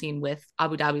even seen with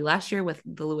Abu Dhabi last year with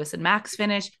the Lewis and Max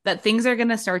finish, that things are going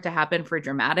to start to happen for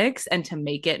dramatics and to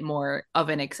make it more of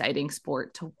an exciting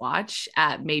sport to watch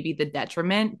at maybe the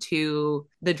detriment to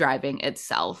the driving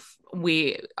itself.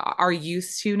 We are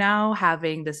used to now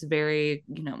having this very,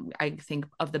 I think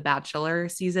of the Bachelor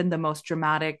season, the most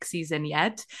dramatic season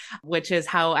yet, which is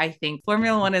how I think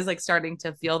Formula One is like starting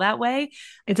to feel that way.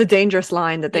 It's a dangerous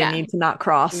line that they need to not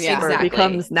cross, or it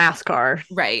becomes NASCAR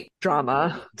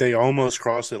drama. They almost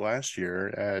crossed it last year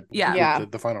at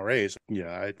the final race.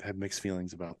 Yeah, I had mixed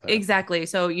feelings about that. Exactly.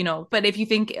 So, but if you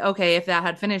think, okay, if that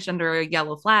had finished under a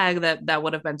yellow flag, that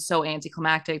would have been so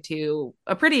anticlimactic to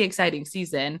a pretty exciting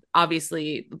season.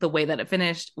 Obviously, the way that it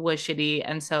finished was shitty.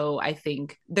 And so I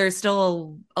think there's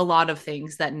still a lot of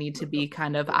things that need to be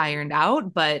kind of ironed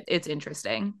out, but it's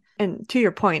interesting. And to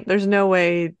your point, there's no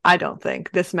way, I don't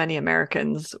think, this many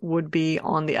Americans would be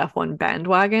on the F1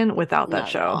 bandwagon without that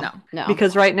show. No.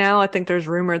 Because right now, I think there's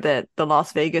rumor that the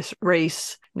Las Vegas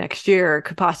race next year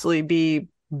could possibly be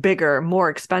bigger, more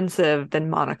expensive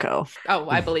than Monaco. Oh,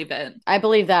 I believe it. I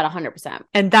believe that 100%.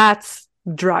 And that's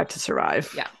Drive to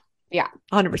Survive. Yeah,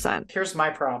 100%. Here's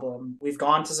my problem. We've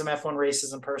gone to some F1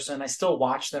 races in person. I still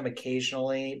watch them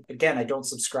occasionally. Again, I don't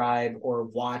subscribe or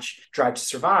watch Drive to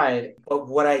Survive. But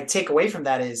what I take away from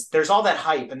that is there's all that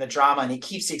hype and the drama, and it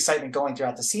keeps the excitement going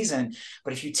throughout the season.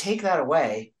 But if you take that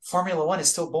away, Formula One is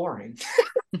still boring.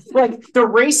 Like, the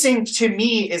racing to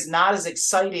me is not as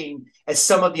exciting as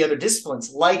some of the other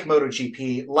disciplines like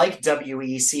MotoGP, like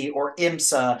WEC or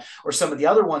IMSA, or some of the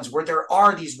other ones where there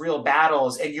are these real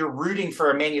battles and you're rooting for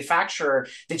a manufacturer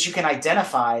that you can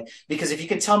identify. Because if you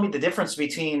can tell me the difference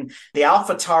between the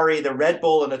AlphaTauri, the Red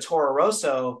Bull, and the Toro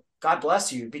Rosso, God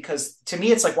bless you, because to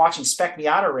me, it's like watching Spec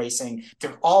Miata racing.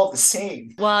 They're all the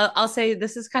same. Well, I'll say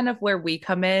this is kind of where we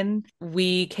come in.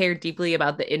 We care deeply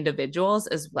about the individuals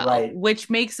as well, which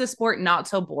makes the sport not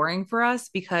so boring for us,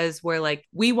 because we're like,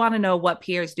 we want to know what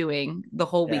Pierre's doing the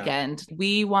whole weekend.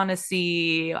 We want to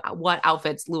see what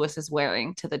outfits Lewis is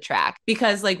wearing to the track,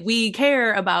 because like we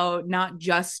care about not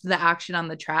just the action on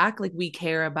the track, like we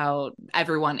care about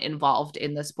everyone involved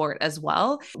in the sport as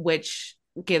well, which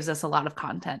gives us a lot of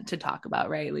content to talk about,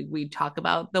 right? Like we talk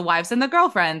about the wives and the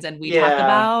girlfriends, and we talk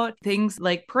about things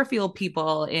like peripheral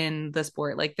people in the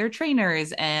sport, like their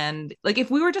trainers. And like,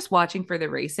 if we were just watching for the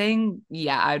racing,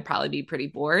 I'd probably be pretty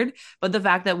bored. But the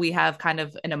fact that we have kind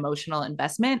of an emotional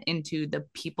investment into the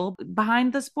people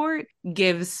behind the sport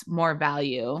gives more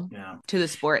value to the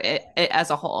sport it as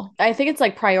a whole. I think it's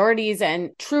like priorities and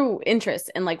true interest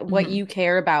and like what you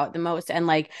care about the most. And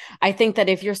like, I think that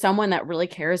if you're someone that really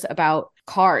cares about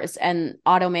cars and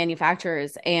auto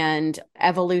manufacturers and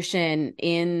evolution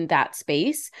in that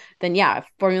space, then yeah,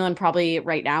 Formula One probably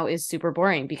right now is super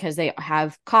boring because they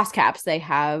have cost caps. They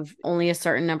have only a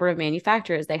certain number of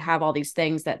manufacturers. They have all these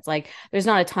things that's like, there's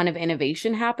not a ton of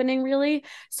innovation happening really.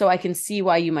 So I can see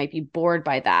why you might be bored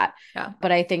by that. Yeah.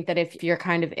 But I think that if you're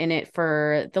kind of in it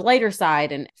for the lighter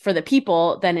side and for the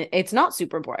people, then it's not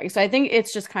super boring. So I think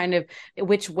it's just kind of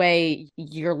which way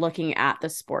you're looking at the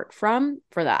sport from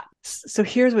for that. So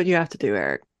here's what you have to do,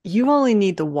 Eric. You only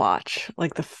need to watch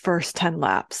like the first 10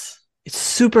 laps. It's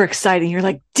super exciting. You're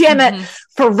like, damn it,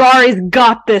 Ferrari's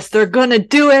got this. They're going to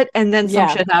do it. And then some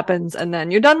shit happens and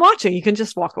then you're done watching. You can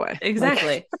just walk away.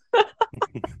 Exactly.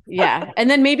 Yeah. And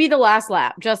then maybe the last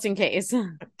lap, just in case.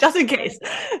 Just in case.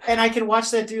 And I can watch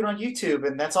that dude on YouTube,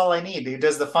 and that's all I need. He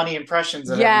does the funny impressions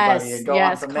of everybody and go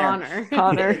on from there.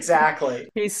 Connor. Exactly.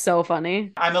 He's so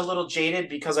funny. I'm a little jaded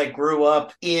because I grew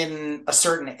up in a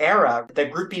certain era, the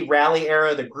Group B rally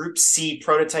era, the Group C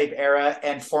prototype era,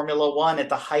 and Formula One at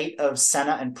the height of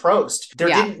Senna and Prost. There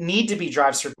didn't need to be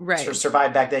Drive to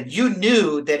Survive back then. You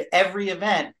knew that every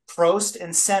event, Prost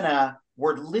and Senna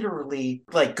were literally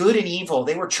like good and evil.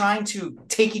 They were trying to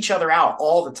take each other out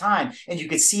all the time. And you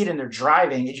could see it in their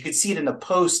driving, and you could see it in the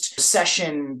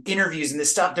post-session interviews and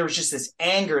this stuff. There was just this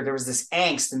anger, there was this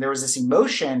angst, and there was this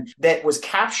emotion that was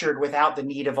captured without the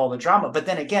need of all the drama. But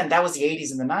then again, that was the 80s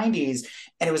and the 90s,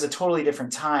 and it was a totally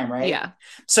different time, right? Yeah.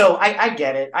 So I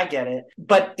get it.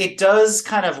 But it does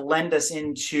kind of lend us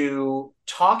into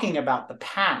talking about the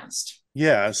past.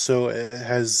 Yeah, so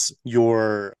has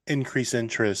your increased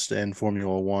interest in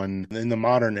Formula One in the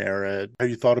modern era, have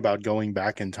you thought about going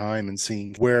back in time and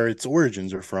seeing where its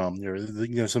origins are from?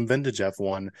 Some vintage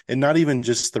F1, and not even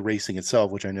just the racing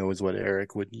itself, which I know is what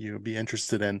Eric would be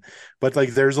interested in, but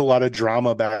like there's a lot of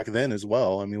drama back then as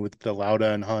well. I mean, with the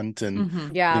Lauda and Hunt and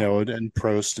and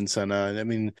Prost and Senna. I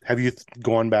mean, have you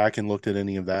gone back and looked at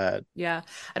any of that? Yeah,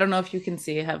 I don't know if you can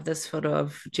see, I have this photo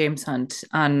of James Hunt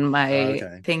on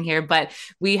my thing here, but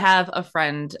we have a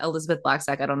friend, Elizabeth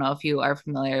Blackstock. I don't know if you are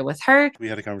familiar with her. We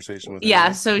had a conversation with her.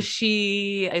 Yeah, so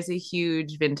she is a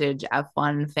huge vintage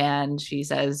F1 fan. She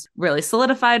says really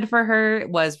solidified for her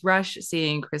was Rush.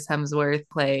 Seeing Chris Hemsworth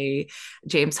play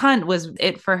James Hunt was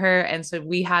it for her. And so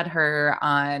we had her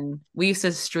on, we used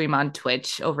to stream on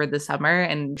Twitch over the summer,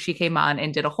 and she came on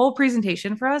and did a whole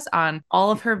presentation for us on all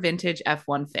of her vintage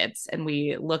F1 fits. And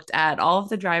we looked at all of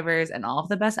the drivers and all of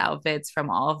the best outfits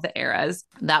from all of the eras.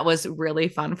 That was really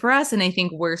fun for us. And I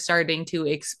think we're starting to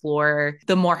explore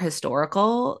the more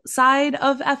historical side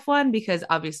of F1 because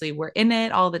obviously we're in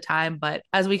it all the time. But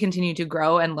as we continue to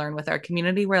grow and learn with our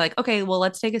community, we're like, okay, well,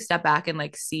 let's take a step back and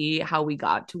like see how we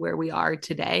got to where we are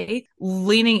today.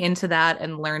 Leaning into that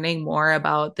and learning more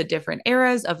about the different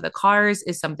eras of the cars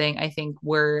is something I think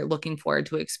we're looking forward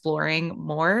to exploring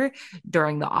more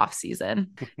during the off season.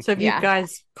 So have you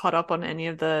guys caught up on any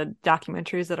of the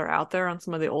documentaries that are out there on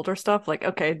some of the older stuff? Like,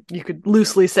 okay, you could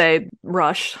loosely say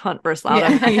Rush, Hunt versus Lauda.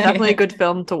 Definitely a good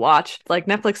film to watch. Like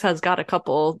Netflix has got a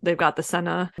couple. They've got the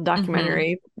Senna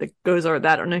documentary that goes over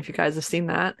that. I don't know if you guys have seen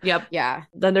that. Yep. Yeah.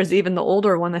 Then there's even the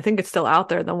older one. I think it's still out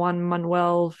there. The one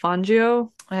Manuel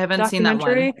Fangio. I haven't seen that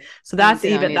one. So that's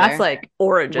that's like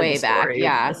origin way back. Story,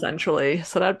 essentially.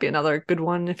 So that'd be another good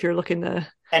one if you're looking to.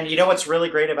 And you know what's really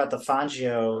great about the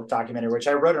Fangio documentary, which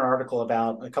I wrote an article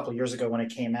about a couple of years ago when it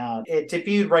came out. It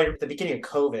debuted right at the beginning of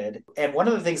COVID. And one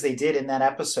of the things they did in that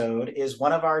episode is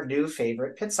one of our new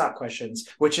favorite pit stop questions,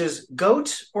 which is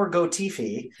GOAT or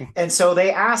GOATifi. And so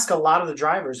they ask a lot of the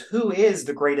drivers, who is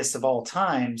the greatest of all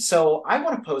time? So I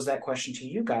want to pose that question to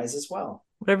you guys as well.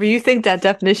 Whatever you think that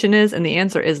definition is, and the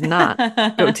answer is not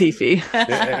GOATifi.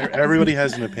 Everybody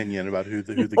has an opinion about who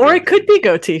the or it could be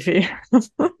GOATifi.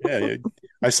 Yeah.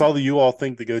 I saw that you all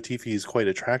think the GOATifi is quite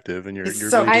attractive, and you're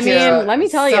so really let me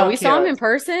tell you, we cute. saw him in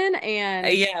person,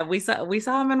 and we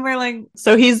saw him, and we're like,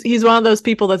 so he's one of those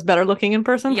people that's better looking in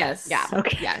person. Yes. Yeah.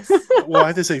 Okay. Yes. Well, I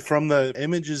have to say, from the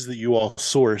images that you all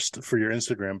sourced for your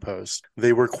Instagram post,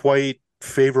 they were quite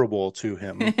favorable to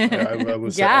him. I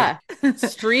was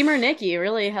Streamer Nikki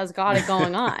really has got it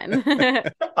going on.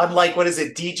 Unlike, what is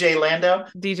it, DJ Lando?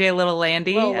 DJ Little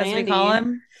Landy, as we call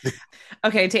him.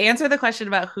 Okay, to answer the question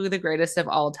about who the greatest of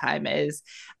all time is,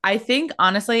 I think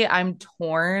honestly I'm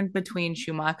torn between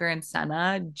Schumacher and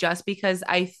Senna just because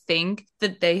I think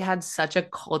that they had such a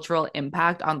cultural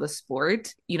impact on the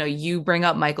sport. You know, you bring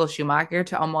up Michael Schumacher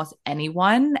to almost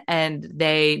anyone and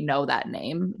they know that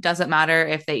name. Doesn't matter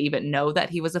if they even know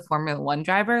that he was a Formula One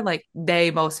driver, like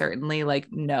they most certainly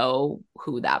like know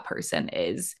who that person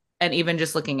is. And even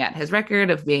just looking at his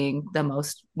record of being the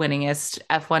most winningest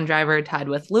F1 driver, tied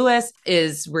with Lewis,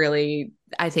 is really,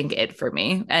 I think, it for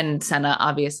me. And Senna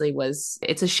obviously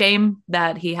it's a shame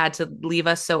that he had to leave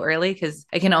us so early, because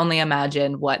I can only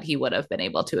imagine what he would have been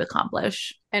able to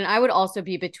accomplish. And I would also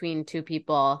be between two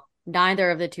people, neither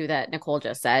of the two that Nicole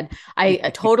just said. I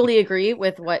totally agree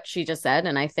with what she just said.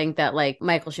 And I think that like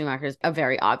Michael Schumacher is a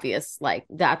very obvious, like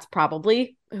that's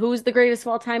probably who's the greatest of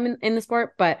all time in the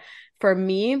sport. But for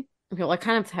me, okay, well, I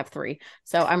kind of have three,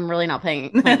 so I'm really not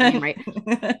playing the game right.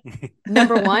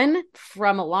 Number one,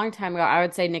 from a long time ago, I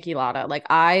would say Niki Lauda. Like,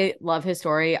 I love his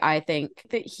story. I think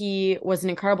that he was an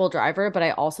incredible driver, but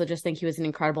I also just think he was an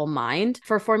incredible mind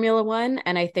for Formula One.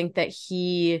 And I think that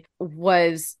he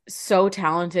was so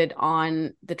talented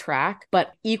on the track,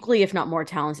 but equally, if not more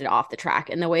talented off the track.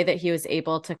 And the way that he was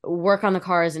able to work on the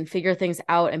cars and figure things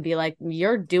out and be like,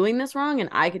 you're doing this wrong and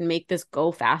I can make this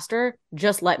go faster.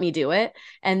 Just let me do it.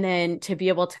 And then to be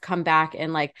able to come back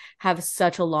and like have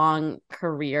such a long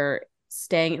career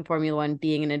staying in Formula One,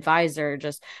 being an advisor,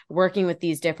 just working with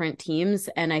these different teams.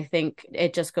 And I think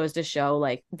it just goes to show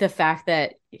like the fact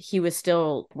that he was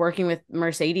still working with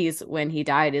Mercedes when he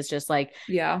died is just like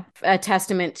a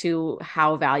testament to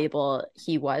how valuable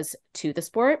he was to the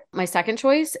sport. My second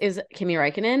choice is Kimi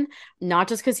Räikkönen, not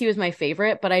just because he was my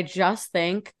favorite, but I just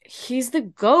think he's the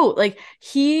GOAT. Like,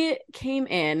 he came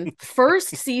in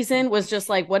first season was just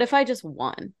like, what if I just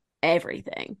won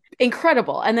everything?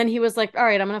 Incredible. And then he was like, all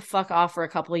right, I'm gonna fuck off for a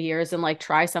couple of years and like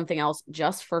try something else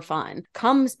just for fun.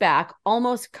 Comes back,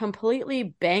 almost completely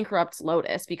bankrupts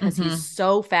Lotus because he's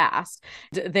so fast.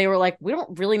 They were like, we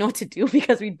don't really know what to do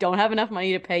because we don't have enough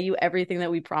money to pay you everything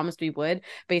that we promised we would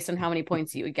based on how many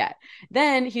points you would get.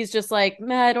 Then he's just like,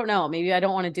 I don't know, maybe I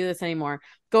don't want to do this anymore.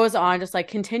 Goes on, just like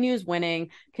continues winning,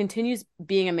 continues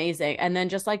being amazing, and then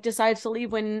just like decides to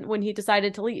leave when he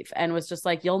decided to leave, and was just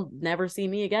like, you'll never see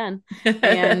me again.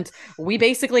 And we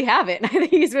basically haven't. I think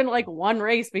he's been like one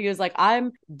race, but he was like,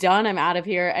 I'm done, I'm out of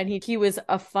here. And he was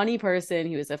a funny person.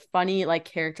 He was a funny like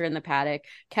character in the paddock,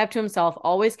 kept to himself,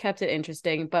 always kept it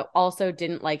interesting, but also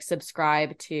didn't like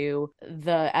subscribe to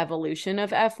the evolution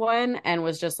of F1 and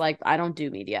was just like, I don't do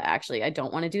media. Actually, I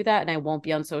don't want to do that, and I won't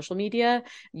be on social media.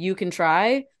 You can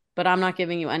try, but I'm not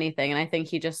giving you anything. And I think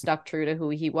he just stuck true to who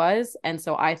he was. And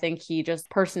so I think he just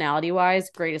personality wise,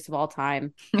 greatest of all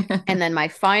time. And then my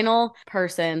final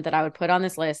person that I would put on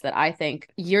this list that I think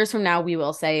years from now, we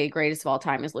will say greatest of all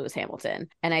time is Lewis Hamilton.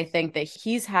 And I think that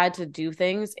he's had to do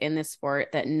things in this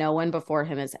sport that no one before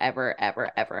him has ever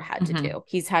had to do.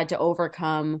 He's had to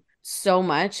overcome so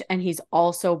much, and he's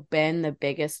also been the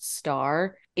biggest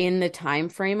star in the time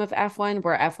frame of F1,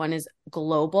 where F1 is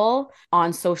global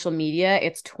on social media.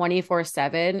 It's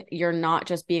 24/7. You're not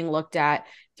just being looked at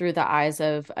through the eyes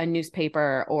of a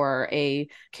newspaper or a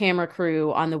camera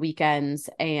crew on the weekends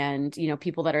and, you know,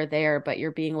 people that are there, but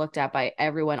you're being looked at by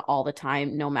everyone all the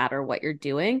time, no matter what you're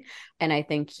doing. And I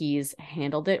think he's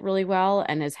handled it really well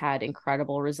and has had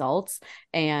incredible results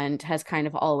and has kind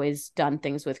of always done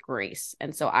things with grace.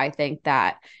 And so I think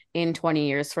that in 20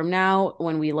 years from now,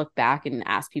 when we look back and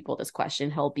ask people this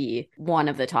question, he'll be one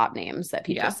of the top names that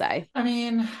people say. I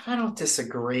mean, I don't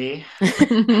disagree.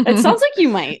 It sounds like you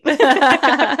might.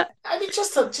 I mean,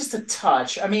 just a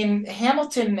touch. I mean,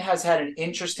 Hamilton has had an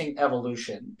interesting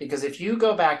evolution, because if you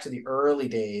go back to the early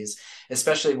days,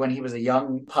 especially when he was a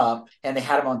young pup and they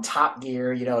had him on Top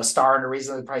Gear, you know, a star in a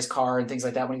reasonably priced car and things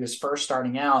like that, when he was first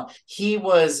starting out, he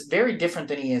was very different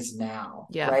than he is now.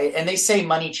 Right. And they say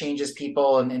money changes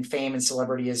people and fame and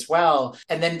celebrity as well.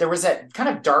 And then there was that kind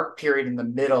of dark period in the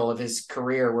middle of his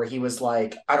career where he was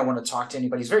like, I don't want to talk to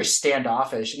anybody. He's very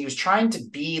standoffish, and he was trying to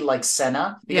be like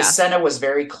Senna, because Senna was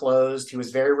very closed. He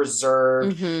was very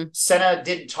reserved. Senna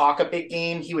didn't talk a big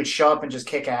game. He would show up and just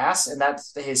kick ass, and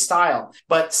that's his style.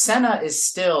 But Senna is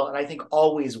still, and I think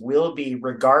always will be,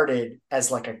 regarded as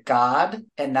like a god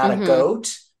and not a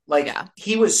goat. Like,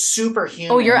 he was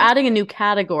superhuman. Oh, you're adding a new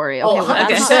category.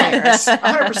 Okay, 100%.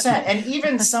 100%. And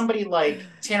even somebody like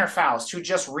Tanner Faust, who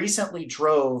just recently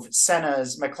drove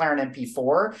Senna's McLaren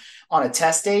MP4 on a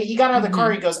test day, he got out of the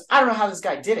car, he goes, I don't know how this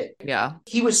guy did it. Yeah.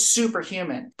 He was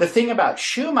superhuman. The thing about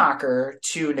Schumacher,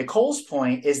 to Nicole's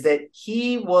point, is that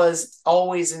he was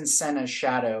always in Senna's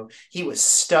shadow. He was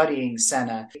studying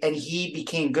Senna, and he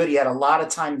became good. He had a lot of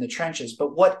time in the trenches.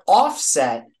 But what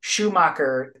offset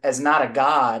Schumacher as not a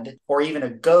god god or even a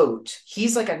goat,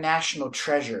 he's like a national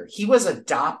treasure. He was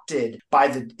adopted by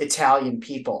the Italian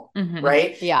people,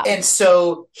 right? Yeah. And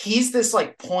so he's this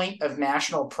like point of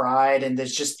national pride, and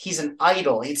he's an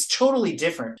idol. It's totally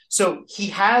different. So he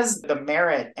has the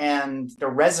merit and the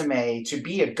resume to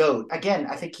be a GOAT. Again,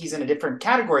 I think he's in a different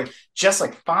category, just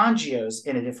like Fangio's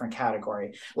in a different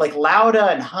category. Like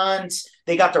Lauda and Hunt,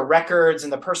 they got the records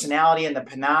and the personality and the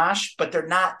panache, but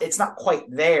it's not quite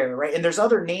there, right? And there's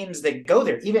other names that go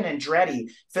there, even Andretti,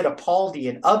 Fittipaldi,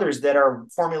 and others that are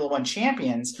Formula One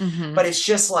champions. But it's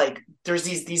just like there's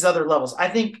these other levels. I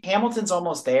think Hamilton's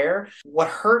almost there. What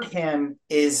hurt him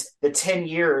is the 10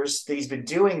 years that he's been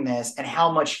doing this and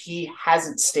how much he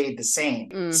hasn't stayed the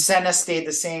same. Senna stayed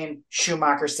the same.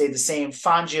 Schumacher stayed the same.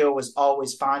 Fangio was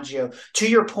always Fangio. To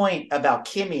your point about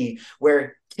Kimi,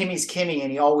 where Kimmy's Kimmy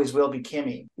and he always will be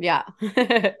Kimmy. Yeah.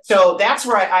 So that's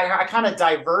where I kind of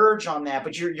diverge on that,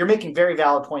 but you're making very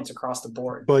valid points across the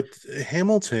board. But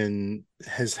Hamilton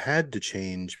has had to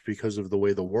change because of the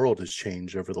way the world has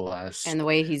changed over the last and the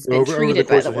way he's been treated over the course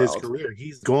by the of world. his career.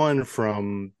 He's gone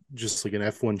from just like an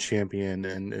F1 champion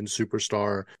and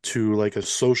superstar to like a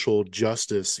social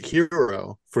justice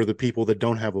hero for the people that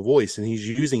don't have a voice, and he's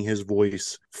using his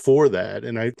voice for that.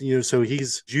 And so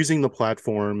he's using the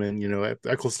platform, and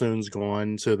Ecclestone's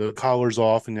gone, so the collar's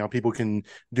off, and now people can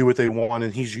do what they want,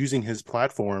 and he's using his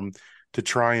platform to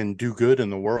try and do good in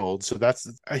the world. So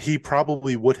he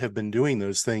probably would have been doing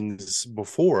those things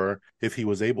before if he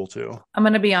was able to. I'm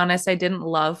going to be honest, I didn't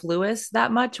love Lewis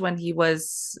that much when he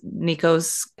was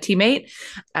Nico's teammate.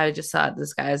 I just thought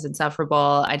this guy is insufferable.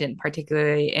 I didn't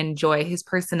particularly enjoy his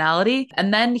personality.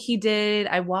 And then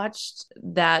I watched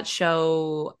that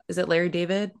show. Is it Larry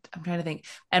David? I'm trying to think.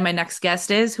 And my next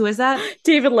guest who is that?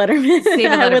 David Letterman.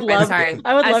 David Letterman.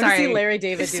 I would love to see Larry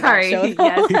David do that show.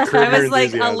 Yes. I was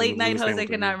like a late night host. I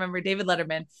cannot remember. David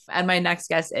Letterman. And my next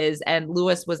guest and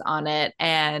Lewis was on it,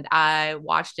 and I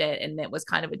watched it, and it was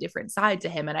kind of a different side to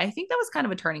him. And I think that was kind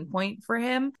of a turning point for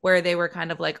him, where they were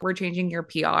kind of like, we're changing your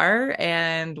PR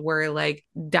and we're like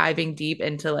diving deep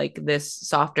into like this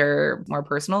softer, more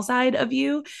personal side of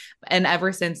you. And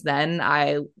ever since then,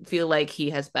 I feel like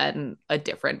he has been a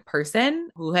different person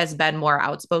who has been more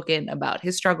outspoken about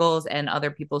his struggles and other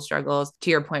people's struggles.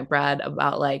 To your point, Brad,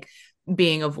 about like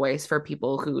being a voice for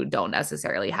people who don't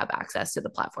necessarily have access to the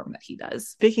platform that he does.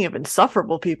 Speaking of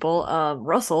insufferable people,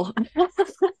 Russell,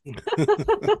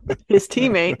 his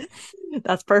teammate,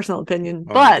 that's personal opinion.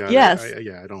 But yes.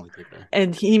 I don't like that guy.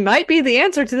 And he might be the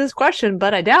answer to this question,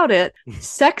 but I doubt it.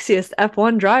 Sexiest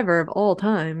F1 driver of all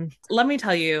time. Let me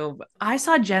tell you, I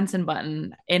saw Jenson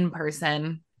Button in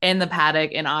person in the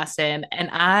paddock in Austin, and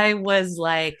I was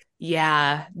like,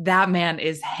 yeah, that man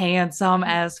is handsome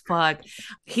as fuck.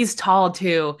 He's tall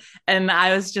too. And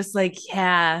I was just like,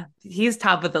 yeah, he's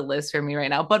top of the list for me right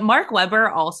now. But Mark Webber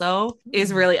also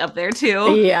is really up there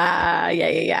too.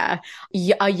 Yeah.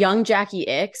 A young Jackie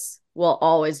Ickx will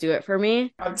always do it for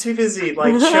me. I'm too busy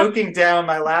like choking down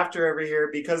my laughter over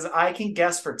here because I can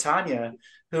guess for Tanya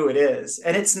who it is.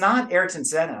 And it's not Ayrton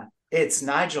Senna. It's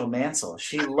Nigel Mansell.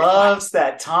 She loves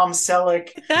that Tom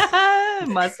Selleck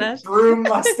mustache, broom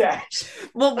mustache.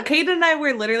 Well, Kate and I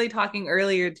were literally talking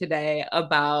earlier today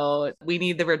about we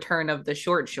need the return of the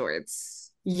short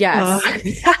shorts. Yes.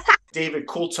 David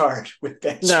Coulthard with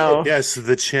that. No. Yes,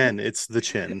 the chin. It's the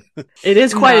chin. It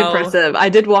is quite impressive. I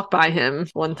did walk by him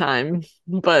one time,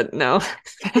 but no.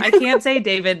 I can't say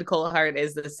David Coulthard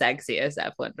is the sexiest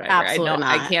F1 driver. Absolutely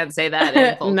not. I can't say that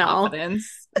in full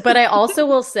confidence. But I also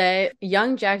will say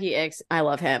young Jackie Ickx, I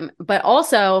love him. But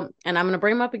also, and I'm going to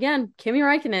bring him up again, Kimi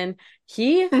Räikkönen,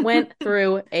 he went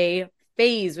through a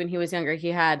phase when he was younger. He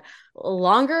had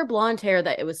longer blonde hair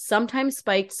that it was sometimes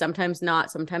spiked, sometimes not,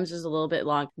 sometimes just a little bit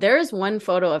long. There is one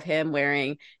photo of him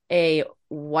wearing a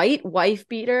white wife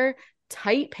beater,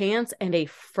 tight pants, and a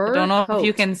fur I don't know coat. if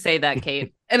you can say that,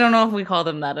 Kate. I don't know if we call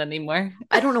them that anymore.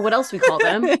 I don't know what else we call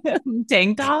them.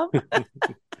 Tank top?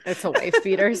 It's a wife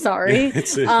beater, sorry.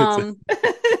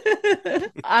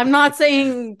 I'm not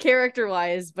saying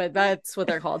character-wise, but that's what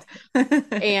they're called.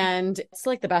 And it's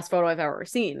like the best photo I've ever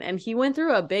seen. And he went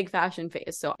through a big fashion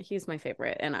phase, so he's my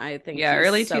favorite. And I think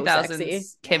early so 2000s, sexy.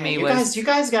 Kimmy You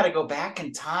guys got to go back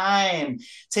in time.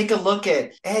 Take a look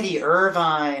at Eddie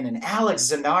Irvine and Alex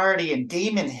Zanardi and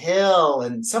Damon Hill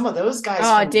and some of those guys.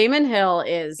 Oh, Damon Hill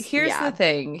is. Here's the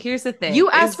thing.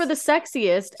 You asked for the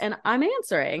sexiest, and I'm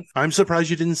answering. I'm surprised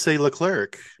you didn't didn't say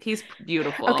Leclerc. He's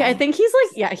beautiful. Okay, I think he's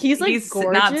he's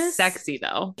gorgeous. not sexy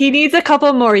though. He needs a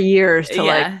couple more years to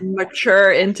Yeah.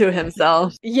 mature into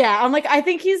himself. Yeah, I'm like, I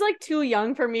think he's like too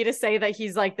young for me to say that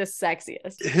he's like the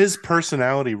sexiest. His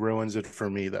personality ruins it for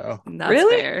me, though. That's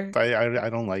Really? fair. I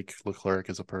don't like Leclerc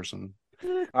as a person.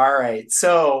 All right.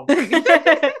 So,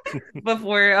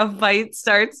 Before a fight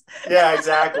starts. yeah,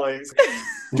 exactly.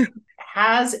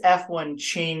 Has F1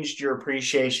 changed your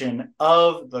appreciation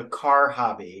of the car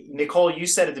hobby? Nicole, you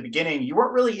said at the beginning you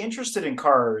weren't really interested in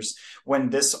cars when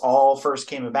this all first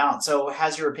came about. So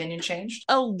has your opinion changed?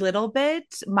 A little bit.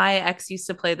 My ex used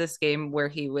to play this game where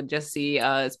he would just see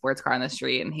a sports car on the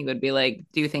street and he would be like,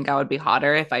 do you think I would be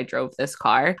hotter if I drove this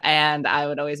car? And I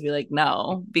would always be like,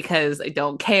 no, because I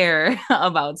don't care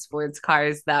about sports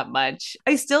cars that much.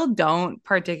 I still don't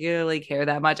particularly care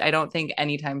that much. I don't think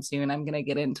anytime soon I'm going to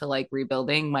get into like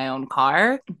rebuilding my own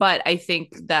car, but I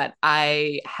think that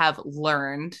I have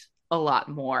learned a lot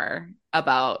more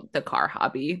about the car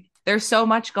hobby. There's so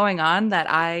much going on that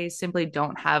I simply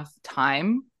don't have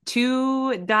time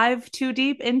to dive too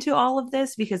deep into all of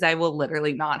this because I will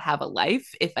literally not have a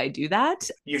life if I do that.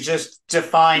 You've just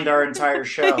defined our entire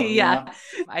show. Yeah.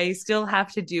 You know? I still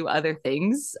have to do other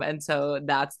things. And so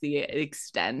that's the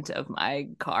extent of my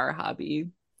car hobby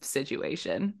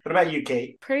situation. What about you,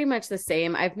 Kate? Pretty much the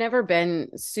same. I've never been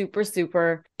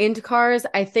super into cars.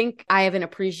 I think I have an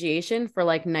appreciation for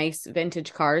like nice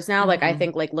vintage cars now. Like I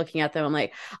think like looking at them, I'm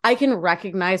like, I can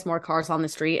recognize more cars on the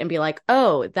street and be like,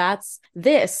 oh, that's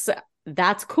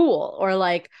cool. Or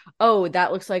like, oh,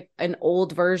 that looks like an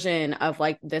old version of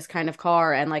like this kind of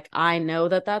car. And like, I know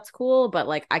that that's cool, but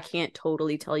like, I can't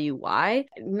totally tell you why.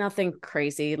 Nothing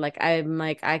crazy. Like, I'm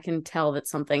like, I can tell that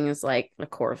something is like a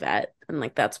Corvette. And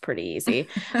like, that's pretty easy.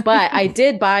 But I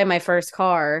did buy my first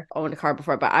car. I owned a car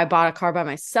before, but I bought a car by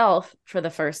myself for the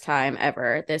first time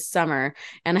ever this summer.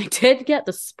 And I did get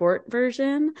the sport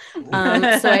version. So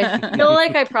I feel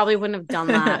like I probably wouldn't have done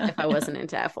that if I wasn't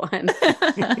into F1.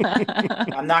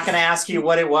 I'm not going to ask you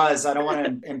what it was. I don't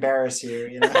want to embarrass you.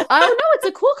 You know? Oh, no, it's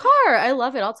a cool car. I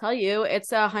love it. I'll tell you.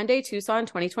 It's a Hyundai Tucson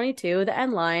 2022, the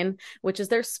N line, which is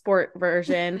their sport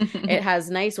version. It has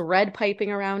nice red piping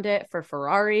around it for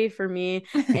Ferrari for me.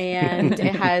 And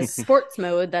it has sports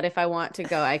mode that if I want to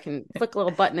go, I can click a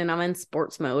little button and I'm in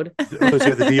sports mode. Oh, so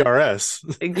you have the DRS.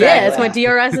 Exactly. Yes, my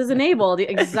DRS is enabled.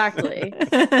 Exactly.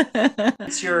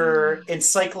 It's your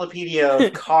encyclopedia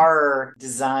of car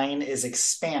design is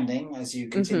expanding as you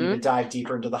continue to dive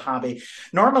deeper into the hobby.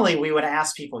 Normally, we would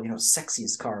ask people,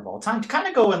 sexiest car of all time to kind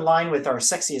of go in line with our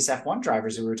sexiest F1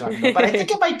 drivers who we were talking about. But I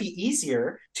think it might be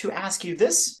easier to ask you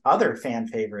this other fan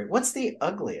favorite. What's the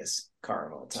ugliest car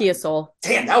of all time? Kia Soul.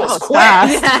 Damn, that was quick.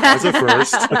 fast. That was a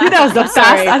first. I think that was the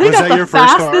Sorry. fast. I think Was that's that the your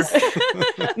first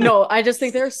fastest. car? No, I just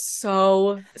think they're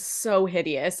so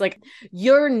hideous. Like,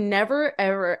 you're never,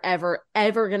 ever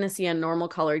gonna see a normal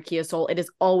colored Kia Soul. It is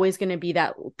always gonna be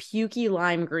that pukey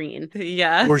lime green.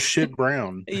 Yeah. Or shit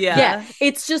brown. Yeah,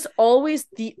 it's just always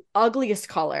the ugliest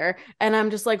color. And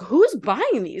I'm just like, who's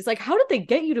buying these? Like, how did they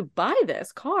get you to buy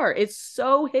this car? It's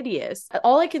so hideous.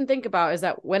 All I can think about is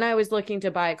that when I was looking to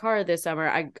buy a car this summer,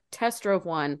 I test drove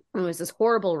one. It was this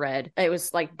horrible red. It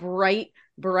was like bright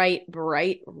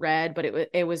red, but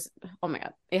it was oh my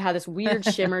god, it had this weird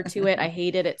shimmer to it. I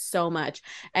hated it so much.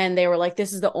 And they were like,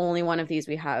 this is the only one of these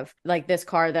we have, like this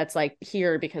car that's like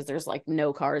here, because there's like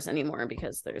no cars anymore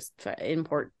because there's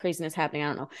import craziness happening. I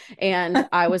don't know. And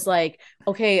I was like,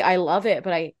 okay, I love it,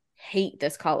 but I hate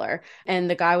this color. And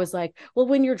the guy was like, well,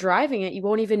 when you're driving it, you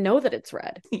won't even know that it's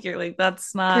red. You're like,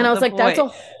 that's not. And I was the like, that's a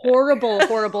point.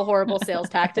 horrible sales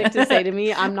tactic to say to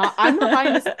me. I'm not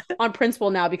buying this on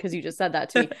principle now because you just said that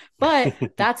to me. But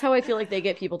that's how I feel like they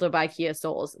get people to buy Kia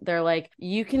Souls. They're like,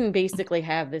 you can basically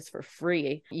have this for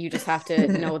free. You just have to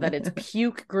know that it's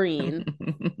puke green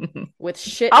with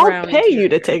shit I'll brown pay you interior.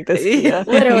 to take this. Kia.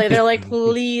 Literally, they're like,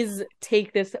 please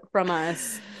take this from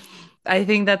us. I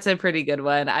think that's a pretty good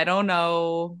one. I don't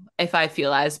know if I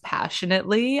feel as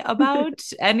passionately about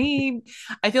any.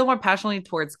 I feel more passionately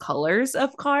towards colors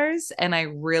of cars. And I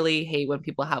really hate when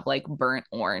people have like burnt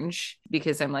orange,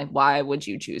 because I'm like, why would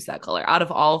you choose that color out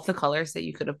of all of the colors that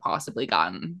you could have possibly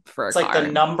gotten for a It's car? like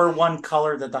the number one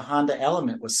color that the Honda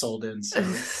Element was sold in. So.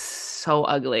 So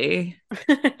ugly.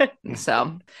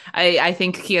 So I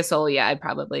think Kia Soul, yeah, I'd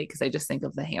probably, because I just think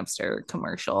of the hamster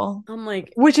commercial. I'm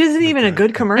like, Which isn't even a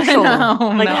good commercial. No,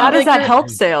 like, no. how does Like, that you're- help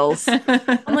sales?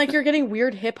 I'm like, you're getting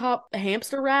weird hip hop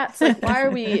hamster rats. Like, why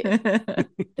are we?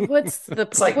 What's the?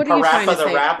 It's like what are you trying Parappa to the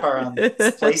say? Rapper on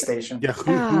PlayStation. Yeah,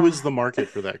 who is the market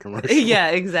for that commercial? Yeah,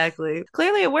 exactly.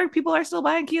 Clearly at work, people are still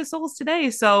buying Kia Souls today.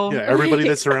 So Yeah, everybody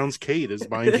that surrounds Kate is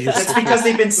buying Kia It's Souls. because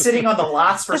they've been sitting on the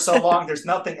lots for so long. There's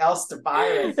nothing else to buy.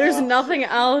 Right There's now. nothing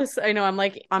else. I know.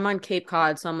 I'm on Cape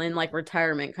Cod, so I'm in like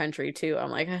retirement country too. I'm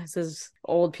like, this is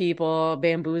old people,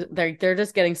 bamboo. They're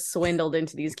just getting swindled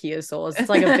into these Kia Souls. It's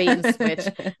like a bait and switch.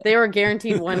 They were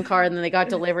guaranteed one car, and then they got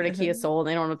delivered a Kia Soul, and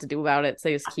they don't know what to do about it, so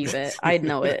they just keep it. I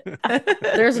know it.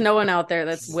 There's no one out there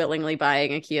that's willingly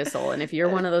buying a Kia Soul, and if you're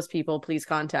one of those people, please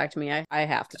contact me. I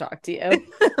have to talk to you.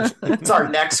 It's our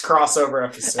next crossover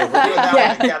episode. We're doing that Yeah.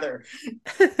 one together.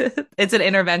 It's an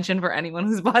intervention for anyone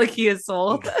who's bought a Kia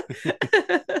Soul.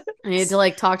 I need to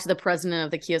like talk to the president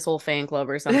of the Kia Soul fan club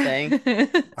or something.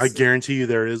 I guarantee you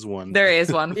there is one. There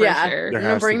is one for Yeah. sure. There I'm gonna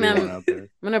has to bring be them- one out there. I'm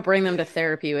gonna bring them to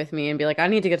therapy with me and be like, I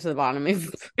need to get to the bottom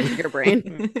of your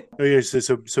brain. Okay,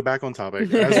 so back on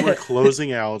topic. As we're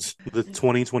closing out the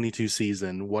 2022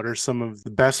 season, what are some of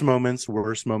the best moments,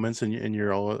 worst moments in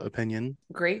your all opinion?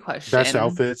 Great question. Best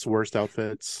outfits, worst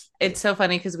outfits. It's so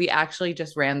funny because we actually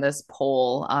just ran this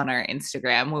poll on our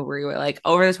Instagram where we were like,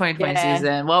 over the 2020 Yeah.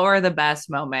 season, what were the best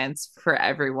moments for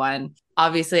everyone?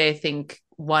 Obviously, I think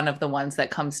one of the ones that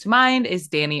comes to mind is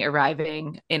Danny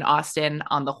arriving in Austin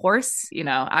on the horse. You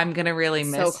know, I'm going to really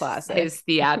So miss classic. his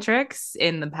theatrics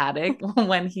in the paddock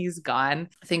when he's gone.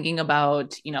 Thinking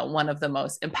about, you know, one of the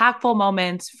most impactful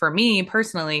moments for me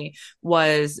personally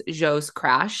was Joe's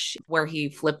crash, where he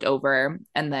flipped over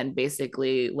and then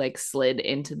basically like slid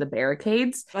into the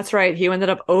barricades. That's right. He ended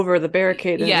up over the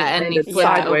barricade. Yeah, and he landed flipped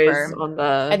sideways over. on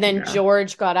the. And then yeah.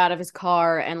 George got out of his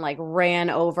car and like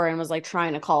ran over and was like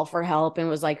trying to call for help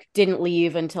and was like didn't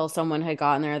leave until someone had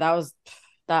gotten there.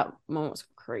 That moment was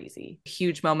crazy.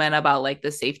 Huge moment about like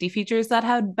the safety features that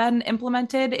had been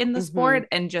implemented in the Mhm. sport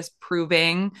and just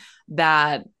proving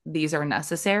that these are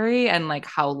necessary and like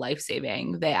how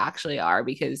life-saving they actually are,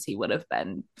 because he would have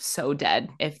been so dead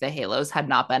if the halos had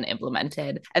not been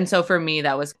implemented. And so for me,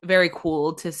 that was very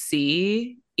cool to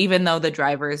see. Even though the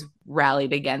drivers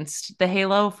rallied against the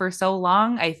halo for so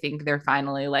long, I think they're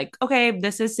finally like, okay,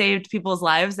 this has saved people's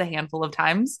lives a handful of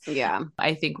times. Yeah.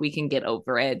 I think we can get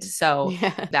over it. So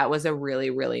Yeah. that was a really,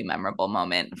 really memorable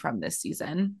moment from this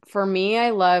season. For me,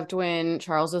 I loved when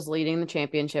Charles was leading the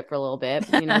championship for a little bit.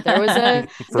 You know, there was a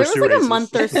First two like races. a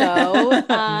month or so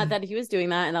that he was doing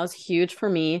that, and that was huge for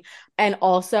me. And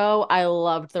also, I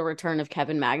loved the return of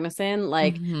Kevin Magnussen.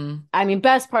 Like, Mhm. I mean,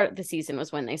 best part of the season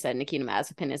was when they said Nikita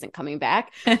Mazepin isn't coming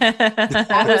back.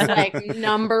 That was like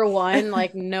number one,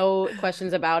 like no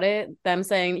questions about it. Them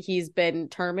saying he's been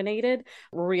terminated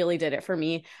really did it for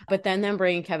me. But then them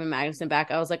bringing Kevin Magnussen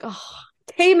back, I was like, oh,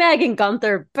 K-Mag and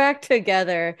Gunther back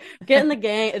together, getting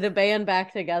the band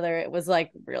back together. It was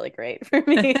like really great for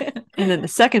me. And then the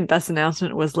second best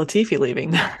announcement was Latifi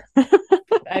leaving.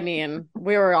 I mean,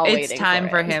 we were all It's waiting time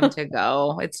for it. him to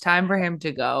go. It's time for him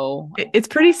to go. It's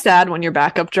pretty sad when your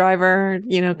backup driver,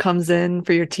 comes in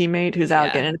for your teammate who's out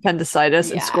Yeah. getting appendicitis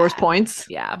and Yeah. scores points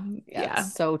Yeah. Yeah, Yeah.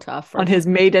 it's so tough for on his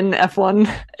maiden F1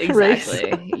 race.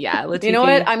 Exactly. Yeah. Latifi. You know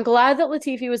what? I'm glad that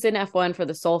Latifi was in F1 for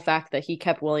the sole fact that he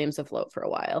kept Williams afloat for a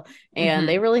while, and Mhm.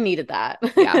 they really needed that.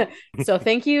 Yeah. So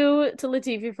thank you to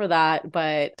Latifi for that.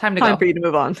 But Time to Time go. for you to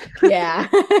move on. yeah,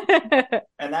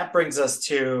 And that brings us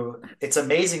to it's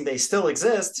amazing they still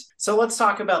exist. So let's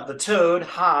talk about the Toad,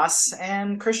 Haas,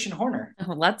 and Christian Horner.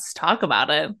 Let's talk about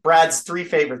it. Brad's three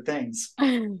favorite things.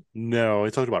 No, I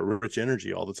talked about rich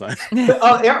energy all the time.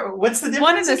 Oh, yeah, what's the difference?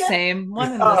 One and the again? same.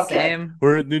 One and Oh, the okay. same.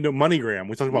 We're MoneyGram.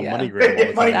 We talk about Yeah. MoneyGram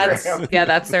all the time. MoneyGram.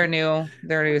 That's their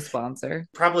new sponsor.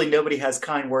 Probably nobody has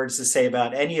kind words to say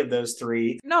about any of those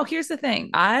three. No, here's the thing.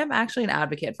 I'm actually an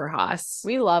advocate for Haas.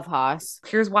 we love Haas.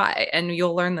 Here's why, and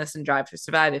you'll learn this in Drive to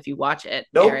Survive if you watch it,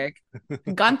 Nope. Eric.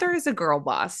 Gunther is a girl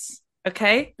boss.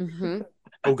 Okay. Mhm.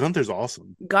 Oh, Gunther's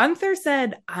awesome. Gunther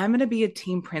said, I'm going to be a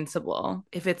team principal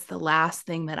if it's the last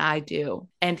thing that I do.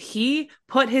 And he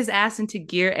put his ass into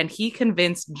gear and he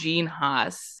convinced Gene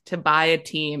Haas to buy a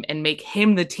team and make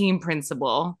him the team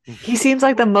principal. He seems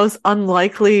like the most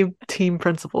unlikely team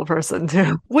principal person,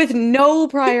 too. With no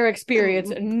prior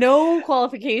experience, no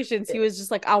qualifications, he was just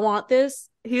like, "I want this.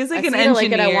 He was like I an see it, I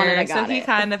like it, I want it, I engineer, so got he it.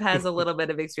 kind of has a little bit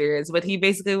of experience, but he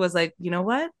basically was like, you know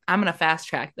what? I'm gonna fast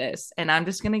track this and I'm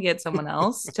just gonna get someone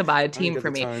else to buy a I ain't team got for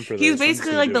the me. time for He's this. I'm just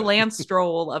basically gonna like do the it. Lance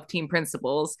Stroll of team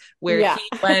principals, where Yeah.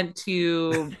 he went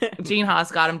to Gene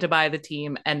Haas, got him to buy the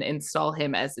team and install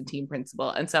him as the team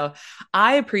principal. And so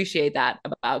I appreciate that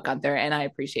about Gunther, and I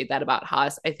appreciate that about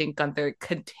Haas. I think Gunther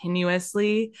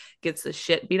continuously gets the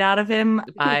shit beat out of him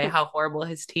by how horrible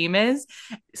his team is.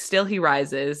 Still, he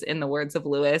rises, in the words of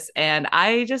Lewis, and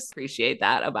I just appreciate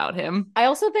that about him. I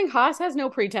also think Haas has no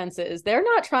pretenses. They're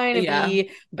not trying to Yeah.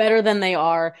 be better than they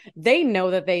are. They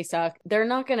know that they suck. They're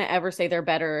not going to ever say they're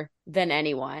better than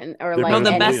anyone or They're like No, better the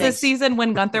than best anything. this season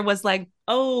when Gunther was like,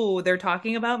 "Oh, they're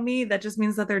talking about me." That just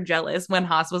means that they're jealous. When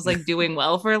Haas was like doing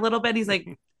well for a little bit, he's like,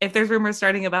 "If there's rumors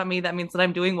starting about me, that means that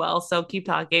I'm doing well. So keep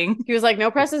talking." He was like, no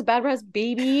press is bad press,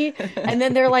 baby. And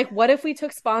then they're like, what if we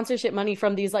took sponsorship money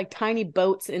from these like tiny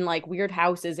boats in like weird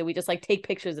houses and we just like take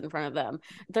pictures in front of them?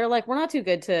 They're like, we're not too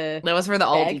good to That was for the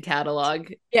Aldi beg.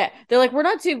 catalog. Yeah, they're like, we're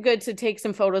not too good to take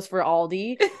some photos for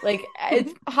Aldi. Like,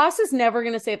 Haas is never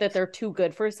going to say that they're too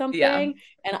good for something. Yeah.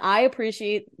 And I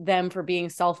appreciate them for being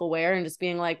self aware and just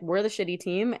being like, we're the shitty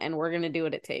team and we're going to do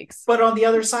what it takes. But on the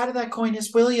other side of that coin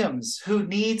is Williams, who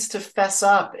needs to fess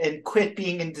up and quit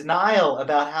being in denial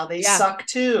about how they Yeah. suck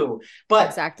too. But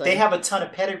Exactly. they have a ton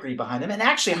of pedigree behind them. And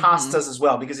actually, Haas Mhm. does as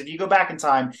well, because if you go back in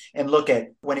time and look at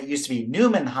when it used to be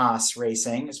Newman Haas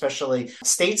Racing, especially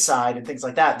stateside and things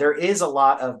like that, there is a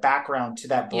lot of background to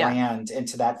that Yeah. brand and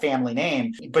to that family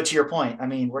name. But to your point, I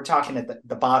mean, we're talking at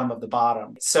the bottom of the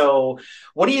bottom. So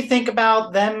what do you think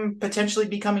about them potentially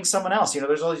becoming someone else? You know,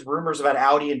 there's all these rumors about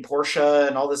Audi and Porsche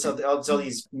and all this, all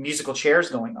these musical chairs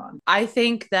going on. I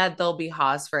think that they'll be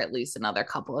Haas for at least another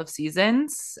couple of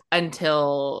seasons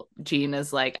until Gene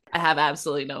is like, I have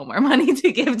absolutely no more money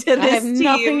to give to this I have team.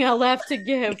 nothing left to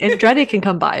give. Andretti can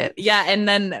come buy it. Yeah, and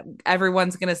then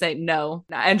everyone's gonna say no,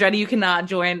 Andretti, you cannot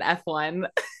join F1.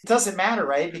 It doesn't matter,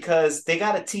 right? Because they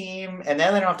got a team and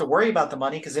then they don't have to worry about the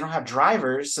money because they don't have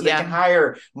drivers. So they Yeah. can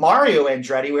hire Mario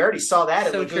Andretti. We already saw that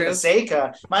at So Laguna true.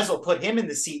 Seca. Might as well put him in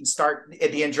the seat and start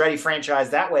the Andretti franchise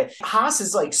that way. Haas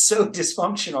is like so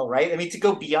dysfunctional, right? I mean, to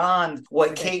go beyond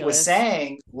what Kate was Ridiculous.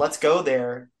 saying, let's go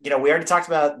there. You know, we already talked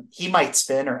about he might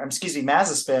spin, or excuse me,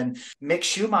 Mazza spin. Mick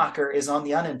Schumacher is on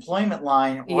the unemployment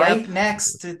line right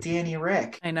next to Danny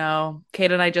Rick. I know.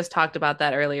 Kate and I just talked about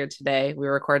that earlier today. We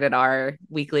recorded our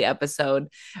weekly episode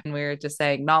and we were just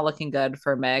saying, not looking good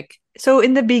for Mick. So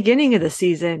in the beginning of the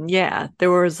season, yeah,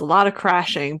 there was a lot of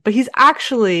crashing, but he's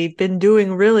actually been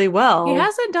doing really well. He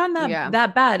hasn't done Yeah.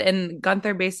 that bad. And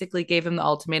Gunther basically gave him the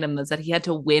ultimatum that he had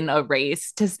to win a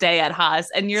race to stay at Haas.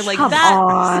 And you're like, Come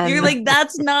on. you're like,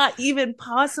 that's not even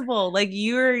possible. Like,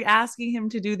 you're asking him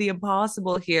to do the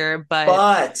impossible here.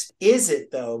 But is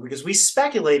it though? Because we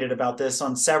speculated about this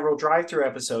on several drive-through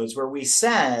episodes where we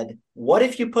said, what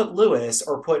if you put Lewis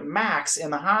or put Max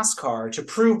in the Haas car to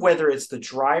prove whether it's the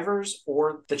drivers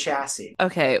or the chassis?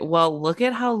 Okay, well, look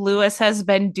at how Lewis has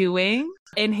been doing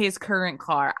in his current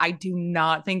car. I do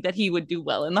not think that he would do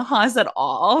well in the Haas at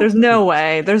all. There's no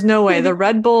way. There's no way. The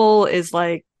Red Bull is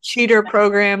like cheater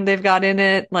program they've got in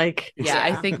it. Like, Yeah, I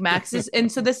Yeah. think Max is,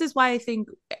 and so this is why I think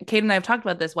Kate and I have talked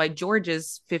about this. Why George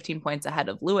is 15 points ahead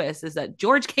of Lewis is that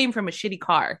George came from a shitty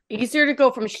car. Easier to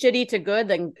go from shitty to good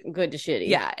than good to shitty.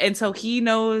 Yeah, and so he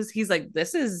knows, he's like,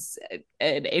 this is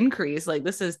an increase. Like,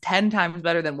 this is 10 times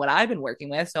better than what I've been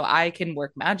working with, so I can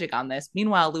work magic on this.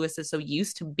 Meanwhile, Lewis is so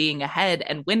used to being ahead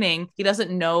and winning, he doesn't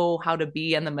know how to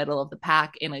be in the middle of the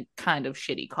pack in a kind of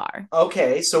shitty car.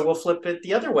 Okay, so we'll flip it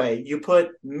the other way. You put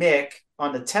Mick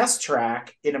on the test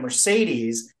track in a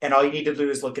Mercedes, and all you need to do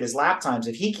is look at his lap times.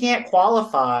 If he can't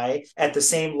qualify at the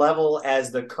same level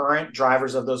as the current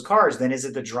drivers of those cars, then is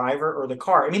it the driver or the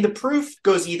car? I mean, the proof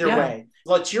goes either Yeah. way.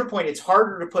 Well, to your point, it's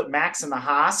harder to put Max in the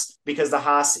Haas because the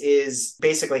Haas is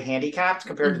basically handicapped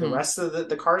compared to the Mhm. rest of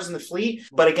the cars in the fleet.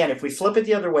 But again, if we flip it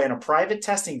the other way on a private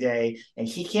testing day and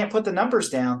he can't put the numbers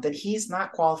down, then he's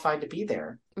not qualified to be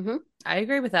there. I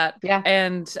agree with that. Yeah.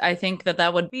 And I think that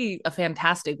that would be a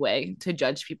fantastic way to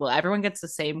judge people. Everyone gets the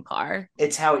same car.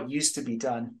 It's how it used to be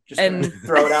done. Just And- gonna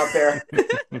throw it out there.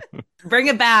 Bring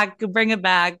it back. Bring it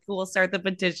back. We'll start the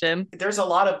petition. There's a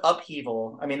lot of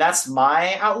upheaval. I mean, that's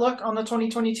my outlook on the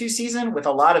 2022 season, with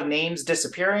a lot of names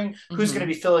disappearing. Who's Mhm. going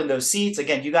to be filling those seats?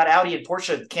 Again, you got Audi and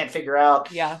Porsche can't figure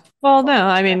out. Yeah. well, no,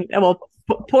 I mean, well,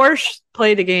 Porsche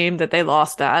played a game that they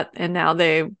lost at, and now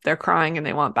they're crying and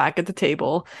they want back at the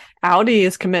table. Audi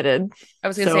is committed. I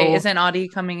was going to say, So- isn't Audi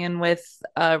coming in with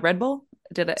Red Bull?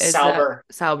 Is Sauber.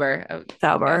 that Sauber. Oh,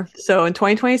 Sauber. So in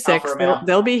 2026, Alfa Romeo.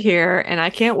 they'll be here, and I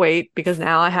can't wait because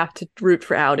now I have to root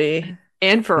for Audi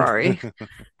and Ferrari.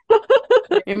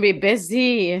 Gonna be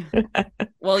busy.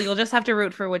 Well, you'll just have to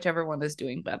root for whichever one is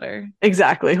doing better.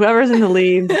 Exactly. Whoever's in the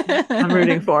lead, I'm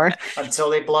rooting for. Until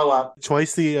they blow up.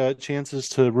 Twice the chances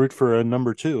to root for a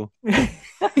number 2.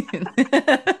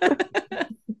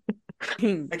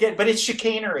 Again, but it's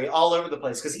chicanery all over the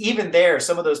place, because even there,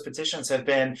 some of those petitions have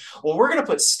been, well, we're going to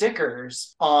put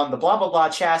stickers on the blah, blah, blah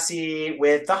chassis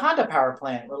with the Honda power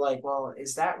plant. We're like, well,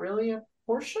 is that really a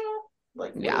Porsche?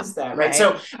 Like, what is that? Right.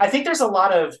 So I think there's a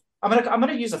lot of, I'm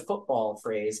gonna use a football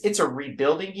phrase. It's a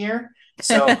rebuilding year.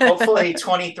 So hopefully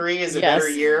 23 is a better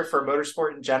year for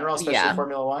motorsport in general, especially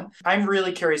Formula One. I'm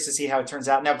really curious to see how it turns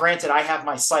out. Now, granted, I have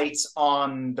my sights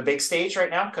on the big stage right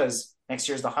now because next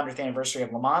year is the 100th anniversary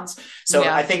of Le Mans. So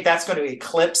I think that's going to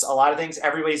eclipse a lot of things.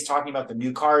 Everybody's talking about the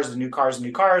new cars, the new cars, the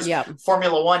new cars.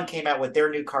 Formula One came out with their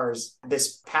new cars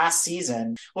this past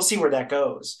season. We'll see where that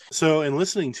goes. So in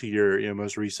listening to your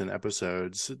most recent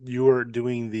episodes, you were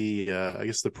doing the, I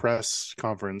guess, the press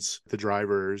conference, the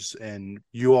drivers, and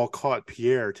you all caught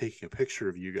Pierre taking a picture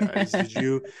of you guys. Did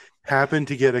you happen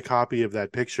to get a copy of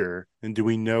that picture? And do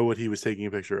we know what he was taking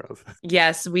a picture of?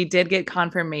 Yes, we did get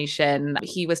confirmation.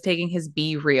 He was taking his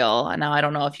Be Real. Now, I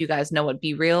don't know if you guys know what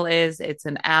Be Real is. It's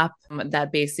an app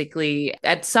that basically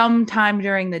at some time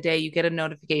during the day, you get a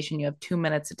notification. You have 2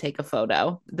 minutes to take a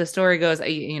photo. The story goes,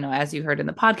 as you heard in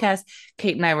the podcast,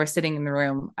 Kate and I were sitting in the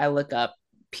room. I look up.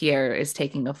 Pierre is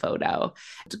taking a photo.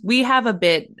 We have a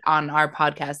bit on our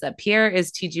podcast that Pierre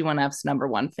is TG1F's number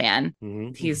one fan.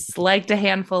 Mm-hmm. He's liked a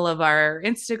handful of our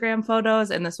Instagram photos,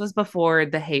 and this was before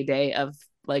the heyday of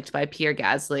Liked by Pierre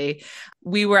Gasly.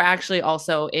 We were actually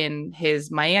also in his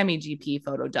Miami GP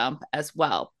photo dump as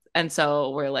well. And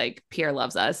so we're like, Pierre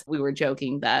loves us. We were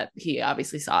joking that he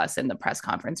obviously saw us in the press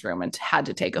conference room and had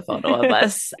to take a photo of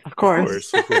us. Of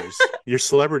course. You're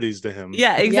celebrities to him.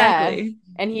 Yeah, exactly. Yeah.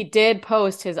 And he did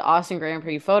post his Austin Grand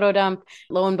Prix photo dump.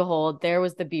 Lo and behold, there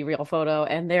was the Be Real photo,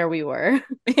 and there we were.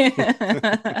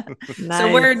 Nice.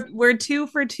 So we're 2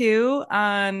 for 2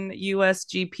 on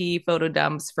USGP photo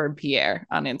dumps for Pierre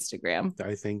on Instagram.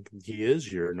 I think he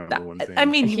is your number one fan. I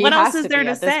mean, what else is there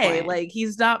to say? Like,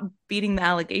 he's not beating the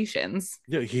allegations.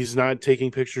 Yeah, he's not taking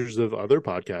pictures of other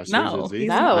podcasters.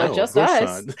 No, just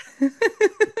us.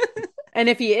 And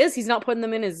if he is, he's not putting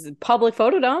them in his public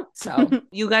photo dump. So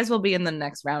you guys will be in the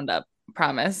next roundup.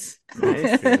 Promise.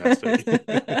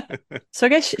 So I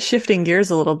guess shifting gears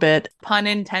a little bit. Pun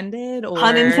intended? Or...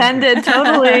 Pun intended,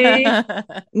 totally.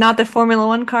 Not that Formula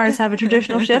One cars have a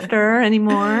traditional shifter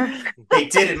anymore. They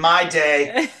did in my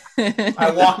day.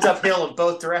 I walked uphill in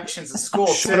both directions of school.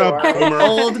 Shut up, boomer.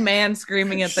 Old man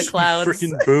screaming at the clouds.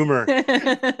 Freaking boomer.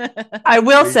 I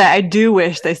will say, I do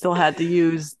wish they still had to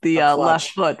use the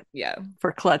left foot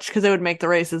for clutch, because it would make the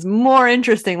races more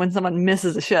interesting when someone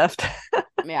misses a shift.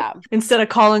 Yeah. Instead of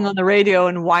calling on the radio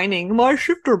and whining, my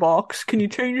shifter box, can you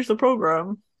change the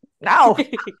program? No.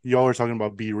 Y'all are talking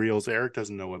about Be Reals. Eric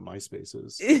doesn't know what MySpace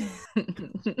is.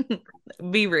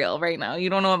 Be real right now.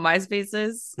 You don't know what MySpace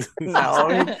is?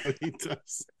 No. He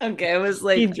does. Okay, it was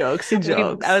like... He jokes.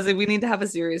 I was like, we need to have a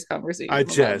serious conversation. I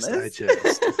just.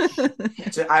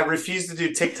 I refuse to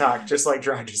do TikTok, just like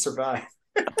Drive to Survive.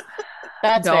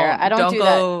 That's fair. I don't do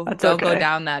that. Don't go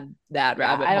down that rabbit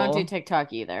hole. I don't do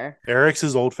TikTok either. Eric's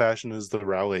as old fashioned as the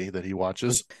rally that he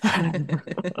watches.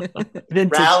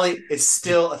 Rally is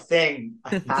still a thing.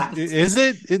 Is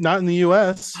it? Not in the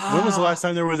US. When was the last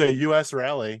time there was a US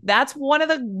rally? That's one of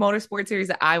the motorsport series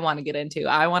that I want to get into.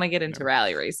 I want to get into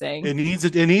rally racing. It needs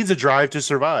a Drive to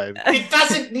Survive. It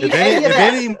doesn't need if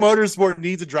any motorsport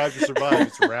needs a Drive to Survive,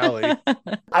 it's rally.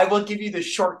 I will give you the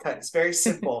shortcut. It's very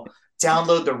simple.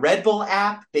 Download the Red Bull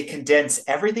app. They condense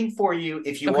everything for you.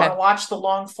 If you want to watch the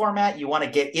long format, you want to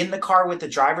get in the car with the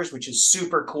drivers, which is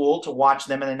super cool to watch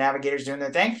them and the navigators doing their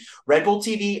thing. Red Bull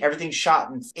TV, everything's shot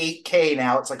in 8K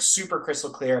now. It's like super crystal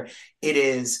clear. It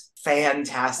is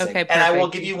fantastic. Okay, and I will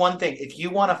give you one thing. If you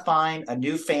want to find a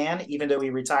new fan, even though he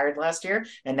retired last year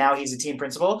and now he's a team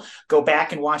principal, go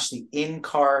back and watch the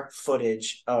in-car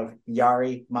footage of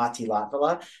Jari Matti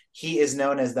Latvala. He is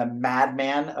known as the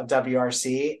madman of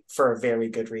WRC for a very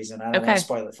good reason. I don't want to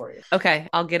spoil it for you. Okay,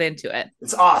 I'll get into it.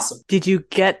 It's awesome. Did you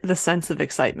get the sense of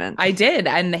excitement? I did,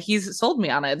 and he's sold me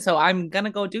on it. So I'm going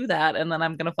to go do that, and then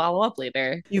I'm going to follow up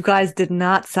later. You guys did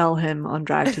not sell him on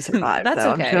Drive to Survive. That's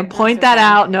though. okay. I'm going to point that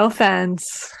out. No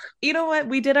offense. You know what?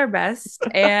 We did our best,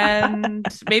 and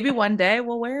maybe one day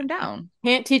we'll wear him down.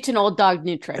 Can't teach an old dog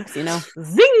new tricks, you know?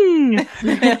 Zing!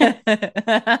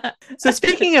 So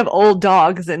speaking of old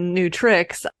dogs and new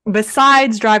tricks,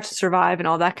 besides Drive to Survive and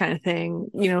all that kind of thing,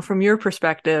 from your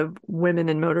perspective, women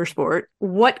in motorsport,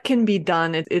 what can be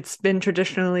done? It's been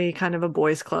traditionally kind of a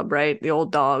boys' club, right? The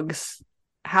old dogs.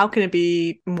 how can it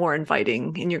be more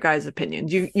inviting in your guys' opinion?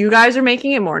 You guys are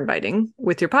making it more inviting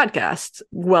with your podcast.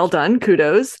 Well done.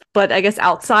 Kudos. But I guess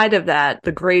outside of that,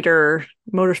 the greater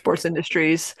motorsports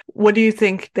industries, what do you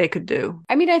think they could do?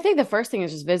 I mean, I think the first thing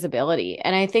is just visibility.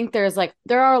 And I think there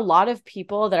are a lot of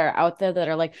people that are out there that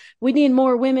are like, we need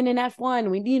more women in F1.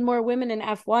 We need more women in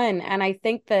F1. And I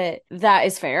think that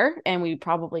is fair, and we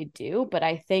probably do. But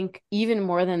I think even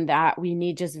more than that, we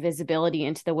need just visibility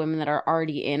into the women that are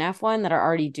already in F1, that are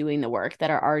already doing the work,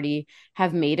 that are already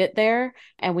have made it there.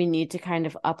 And we need to kind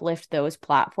of uplift those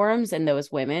platforms and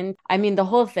those women. I mean, the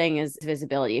whole thing is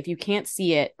visibility. If you can't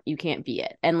see it, you can't be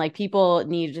it. And like, people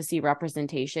need to see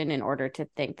representation in order to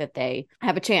think that they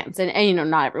have a chance. And you know,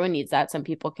 not everyone needs that. Some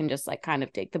people can just like kind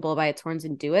of take the bull by its horns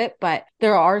and do it. But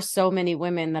there are so many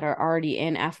women that are already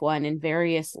in F1 in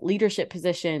various leadership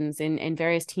positions, in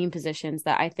various team positions,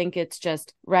 that I think it's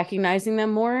just recognizing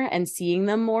them more and seeing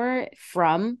them more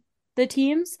from the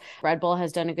teams. Red Bull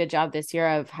has done a good job this year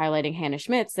of highlighting Hannah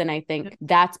Schmitz, and I think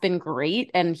that's been great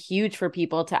and huge for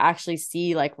people to actually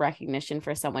see like recognition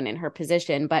for someone in her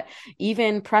position. But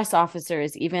even press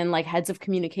officers, even like heads of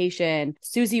communication,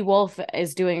 Susie Wolf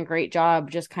is doing a great job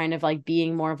just kind of like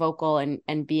being more vocal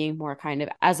and being more kind of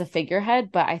as a figurehead.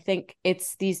 But I think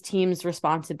it's these teams'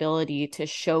 responsibility to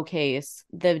showcase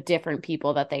the different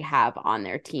people that they have on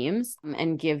their teams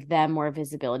and give them more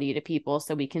visibility to people,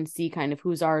 so we can see kind of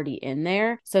who's already in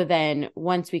there. So then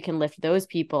once we can lift those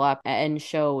people up and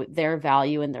show their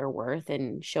value and their worth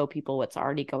and show people what's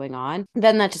already going on,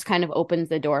 then that just kind of opens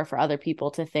the door for other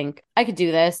people to think, I could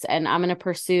do this, and I'm going to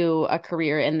pursue a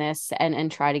career in this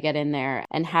and try to get in there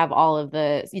and have all of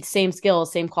the same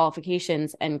skills, same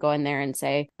qualifications, and go in there and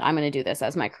say, I'm going to do this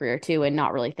as my career too, and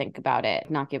not really think about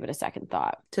it, not give it a second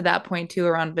thought. To that point too,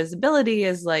 around visibility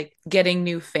is like getting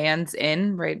new fans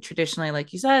in, right? Traditionally,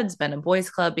 like you said, it's been a boys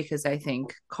club because I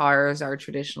think cars are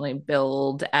traditionally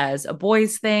billed as a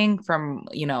boys thing from,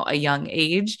 you know, a young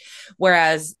age,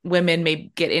 whereas women may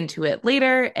get into it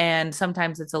later. And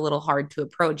sometimes it's a little hard to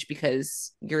approach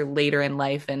because you're later in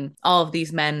life and all of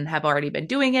these men have already been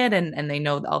doing it and they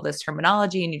know all this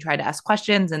terminology, and you try to ask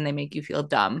questions and they make you feel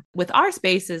dumb. With our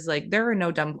spaces, like, there are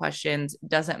no dumb questions. It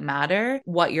doesn't matter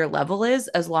what your level is,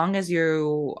 as long as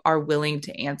you are willing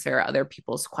to answer other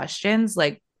people's questions,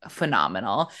 like,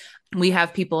 phenomenal. We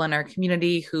have people in our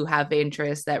community who have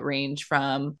interests that range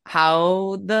from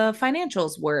how the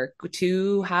financials work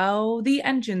to how the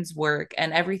engines work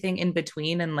and everything in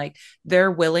between. And like,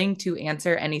 they're willing to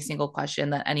answer any single question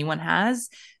that anyone has,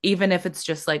 even if it's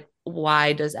just like,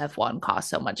 why does F1 cost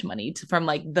so much money, from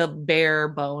like the bare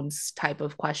bones type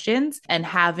of questions. And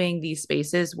having these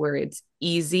spaces where it's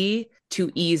easy to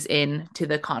ease in to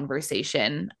the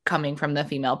conversation coming from the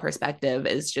female perspective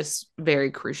is just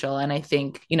very crucial. And I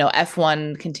think, you know,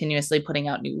 F1 continuously putting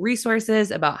out new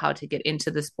resources about how to get into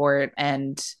the sport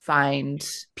and find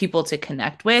people to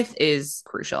connect with is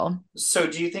crucial. So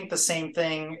do you think the same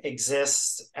thing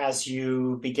exists as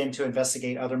you begin to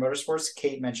investigate other motorsports?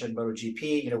 Kate mentioned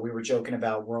MotoGP. You know, we were joking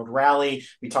about World Rally.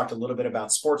 We talked a little bit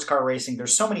about sports car racing.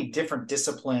 There's so many different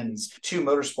disciplines to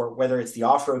motorsport, whether it's the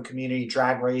off-road community,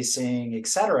 drag racing,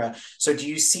 etc. So do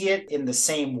you see it in the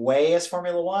same way as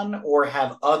Formula One, or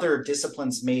have other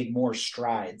disciplines made more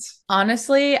strides?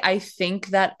 Honestly, I think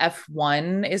that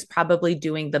F1 is probably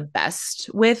doing the best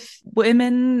with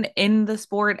women in the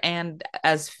sport and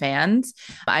as fans.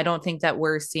 I don't think that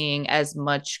we're seeing as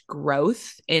much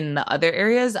growth in the other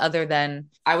areas, other than,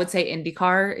 I would say,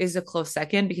 IndyCar is a close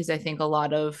second, because I think a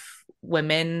lot of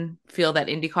women feel that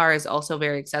IndyCar is also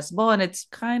very accessible and it's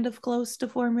kind of close to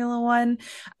Formula One.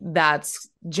 That's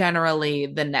generally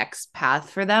the next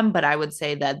path for them. But I would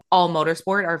say that all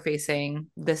motorsport are facing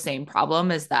the same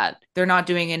problem, is that they're not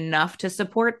doing enough to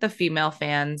support the female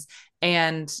fans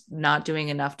and not doing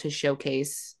enough to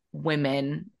showcase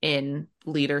women in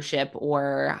leadership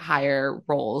or higher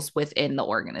roles within the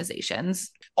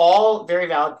organizations. All very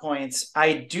valid points.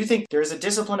 I do think there's a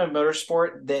discipline of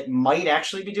motorsport that might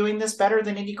actually be doing this better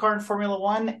than IndyCar and Formula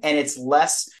One, and it's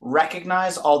less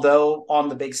recognized, although on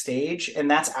the big stage, and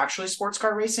that's actually sports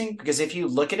car racing. Because if you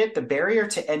look at it, the barrier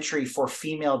to entry for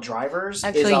female drivers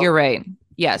you're right.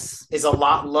 Yes. Is a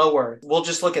lot lower. We'll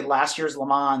just look at last year's Le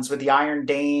Mans with the Iron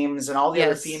Dames and all the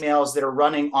other females that are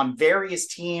running on various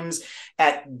teams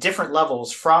at different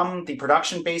levels, from the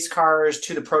production-based cars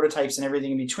to the prototypes and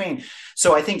everything in between.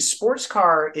 So I think sports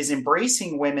car is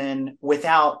embracing women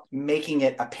without making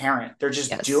it apparent. They're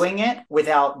just doing it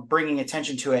without bringing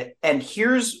attention to it. And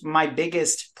here's my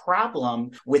biggest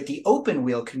problem with the open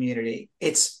wheel community.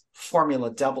 It's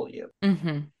Formula W.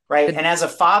 Mm-hmm. right? And as a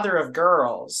father of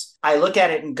girls, I look at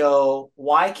it and go,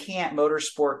 why can't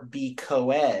motorsport be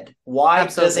co-ed? Why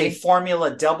does a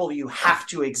Formula W have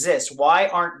to exist? Why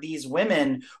aren't these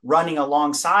women running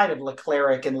alongside of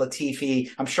Leclerc and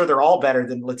Latifi? I'm sure they're all better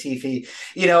than Latifi,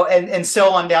 and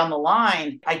so on down the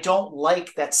line. I don't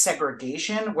like that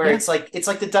segregation where it's like the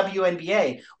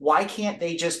WNBA. Why can't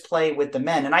they just play with the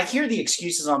men? And I hear the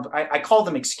excuses I call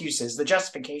them excuses, the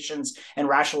justifications and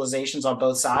rationalizations on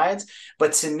both sides.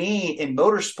 But to me, in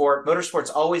motorsport's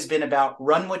always been about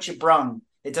run what you brung.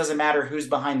 It doesn't matter who's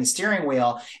behind the steering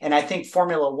wheel. And I think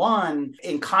Formula One,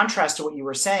 in contrast to what you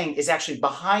were saying, is actually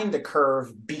behind the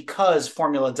curve because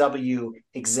Formula W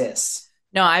exists.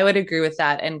 No, I would agree with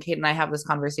that. And Kate and I have this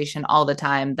conversation all the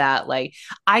time that like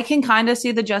I can kind of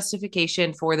see the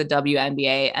justification for the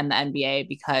WNBA and the NBA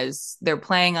because they're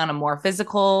playing on a more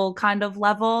physical kind of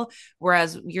level.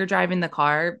 Whereas you're driving the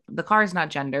car is not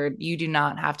gendered. You do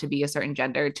not have to be a certain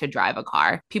gender to drive a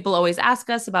car. People always ask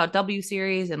us about W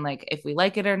Series and like if we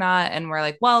like it or not. And we're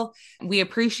like, well, we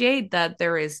appreciate that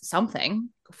there is something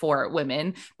for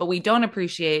women, but we don't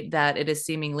appreciate that it is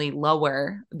seemingly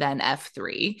lower than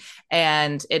F3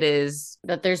 and it is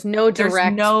that there's no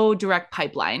direct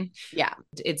pipeline. Yeah.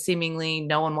 It's seemingly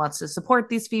no one wants to support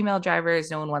these female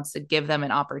drivers. No one wants to give them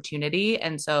an opportunity.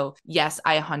 And so, yes,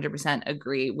 I 100%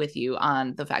 agree with you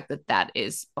on the fact that that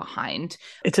is behind.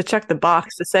 It's a check the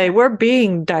box to say we're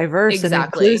being diverse and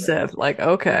inclusive. Like,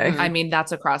 okay. I mean,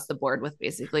 that's across the board with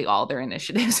basically all their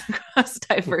initiatives across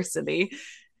diversity.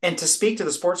 And to speak to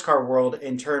the sports car world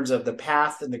in terms of the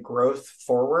path and the growth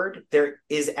forward, there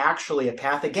is actually a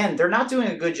path. Again, they're not doing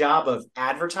a good job of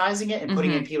advertising it and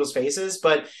putting it in people's faces.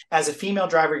 But as a female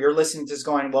driver, you're listening to this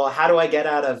going, well, how do I get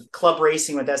out of club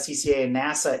racing with SCCA and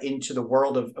NASA into the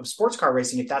world of sports car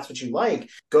racing? If that's what you like,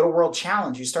 go to World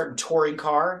Challenge. You start in touring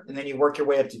car and then you work your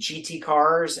way up to GT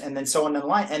cars and then so on down the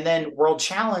line. And then World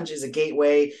Challenge is a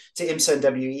gateway to IMSA and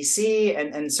WEC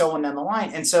and so on down the line.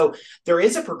 And so there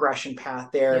is a progression path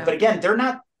there. Yeah. But again, they're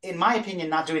not, in my opinion,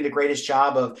 not doing the greatest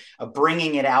job of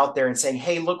bringing it out there and saying,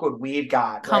 hey, look what we've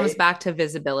got. Comes back to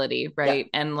visibility, right?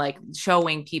 Yeah. And like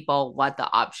showing people what the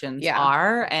options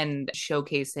are and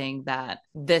showcasing that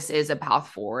this is a path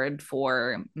forward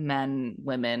for men,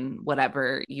 women,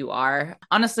 whatever you are.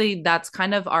 Honestly, that's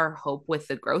kind of our hope with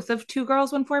the growth of Two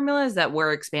Girls, One Formula is that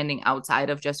we're expanding outside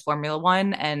of just Formula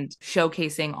One and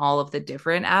showcasing all of the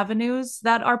different avenues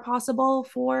that are possible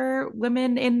for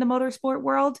women in the motorsport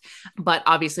world. But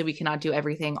obviously, we cannot do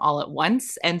everything all at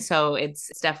once. And so it's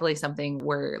definitely something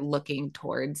we're looking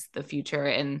towards the future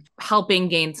and helping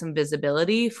gain some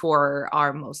visibility for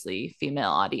our mostly female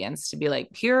audience to be like,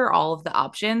 here are all of the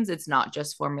options. It's not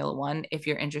just Formula One. If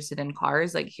you're interested in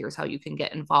cars, like here's how you can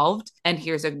get involved and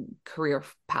here's a career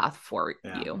path for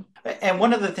you. And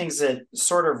one of the things that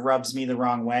sort of rubs me the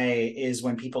wrong way is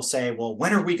when people say, well,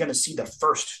 when are we going to see the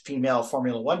first female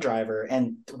Formula One driver?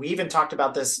 And we even talked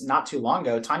about this not too long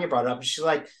ago. Tanya brought it up and she's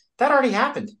like, that already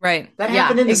happened. Right. That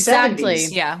happened in the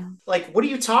 70s. Yeah. Like, what are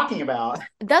you talking about?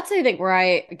 That's, I think, where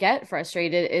I get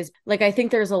frustrated is, like, I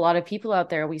think there's a lot of people out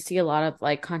there. We see a lot of,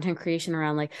 like, content creation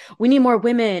around, like, we need more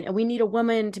women and we need a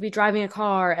woman to be driving a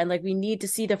car. And, like, we need to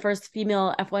see the first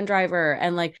female F1 driver.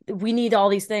 And, like, we need all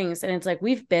these things. And it's like,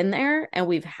 we've been there and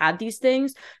we've had these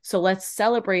things. So let's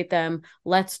celebrate them.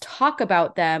 Let's talk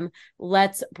about them.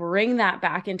 Let's bring that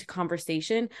back into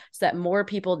conversation so that more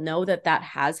people know that that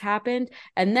has happened.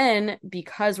 And then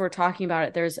because we're talking about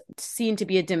it, there's seen to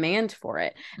be a demand for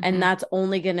it. And that's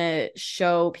only going to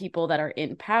show people that are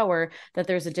in power that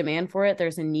there's a demand for it,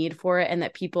 there's a need for it, and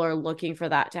that people are looking for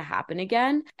that to happen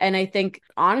again. And I think,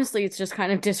 honestly, it's just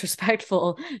kind of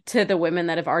disrespectful to the women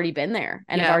that have already been there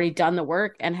and have already done the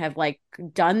work and have, like,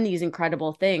 done these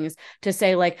incredible things to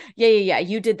say, like, yeah,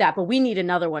 you did that, but we need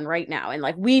another one right now. And,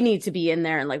 like, we need to be in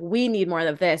there and, like, we need more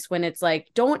of this, when it's like,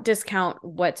 don't discount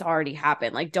what's already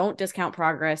happened. Like, don't discount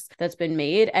progress that's been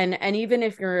made. And even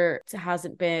if it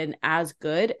hasn't been as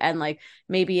good and, like,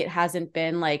 maybe it hasn't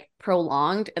been, like,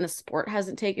 prolonged and the sport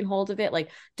hasn't taken hold of it, like,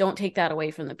 don't take that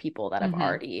away from the people that have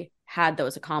already had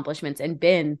those accomplishments and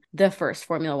been the first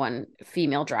Formula One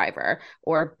female driver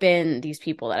or been these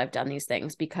people that have done these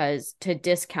things, because to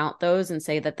discount those and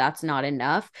say that that's not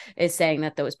enough is saying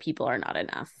that those people are not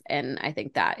enough. And I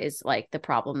think that is, like, the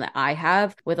problem that I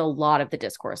have with a lot of the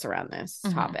discourse around this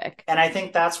topic. And I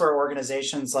think that's where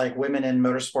organizations like Women in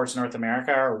Motorsports North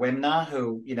America, or WIMNA,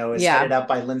 who, is headed up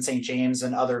by Lynn St. James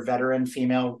and other veteran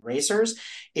female racers,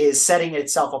 is setting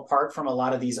itself apart from a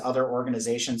lot of these other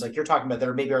organizations like you're talking about that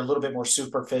are maybe a little bit more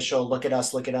superficial. Look at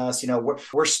us, look at us. You know,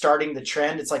 we're starting the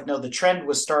trend. It's like, no, the trend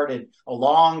was started a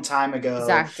long time ago.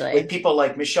 Exactly. With people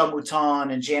like Michelle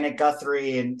Mouton and Janet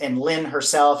Guthrie and Lynn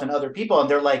herself and other people. And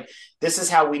they're like, this is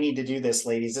how we need to do this,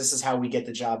 ladies. This is how we get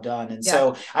the job done. And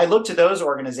so I look to those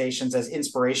organizations as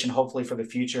inspiration, hopefully for the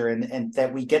future, and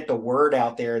that we get the word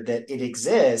out there that it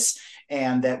exists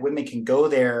and that women can go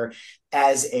there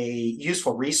as a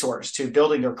useful resource to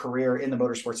building their career in the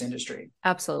motorsports industry.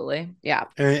 Absolutely. Yeah.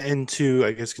 And to,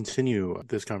 I guess, continue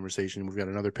this conversation, we've got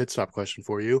another pit stop question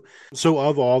for you. So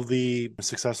of all the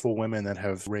successful women that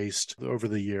have raced over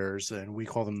the years, and we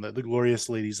call them the glorious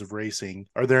ladies of racing,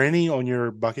 are there any on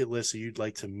your bucket list that you'd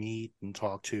like to meet and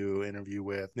talk to, interview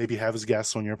with, maybe have as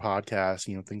guests on your podcast,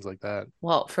 you know, things like that?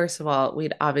 Well, first of all,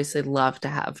 we'd obviously love to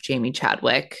have Jamie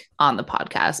Chadwick on the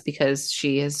podcast because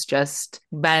she has just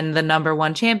been the number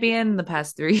one champion the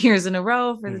past 3 years in a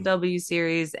row for the W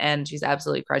Series, and she's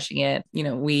absolutely crushing it. You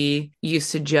know, we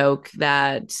used to joke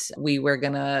that we were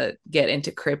gonna get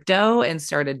into crypto and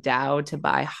start a DAO to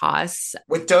buy Haas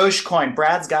with Dogecoin.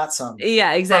 Brad's got some.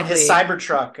 Yeah, exactly. From his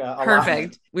Cybertruck.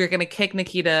 Perfect. We were going to kick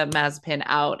Nikita Mazepin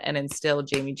out and instill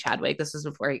Jamie Chadwick. This was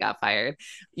before he got fired.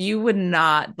 You would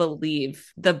not believe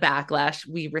the backlash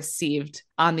we received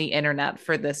on the internet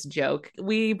for this joke.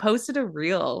 We posted a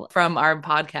reel from our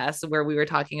podcast where we were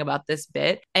talking about this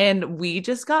bit, and we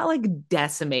just got like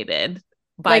decimated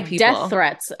by like people. Death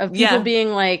threats of people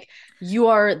being like, you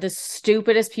are the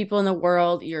stupidest people in the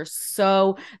world. You're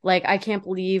so like, I can't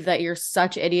believe that you're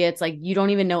such idiots. Like, you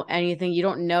don't even know anything. You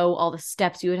don't know all the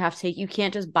steps you would have to take. You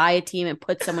can't just buy a team and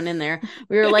put someone in there.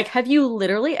 We were like, have you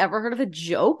literally ever heard of a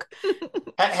joke?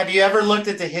 Have you ever looked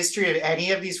at the history of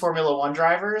any of these Formula One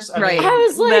drivers? I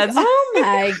was like, oh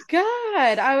my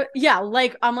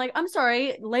God. I'm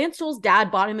sorry. Lance Stroll's dad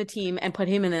bought him a team and put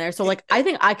him in there. So like, I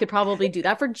think I could probably do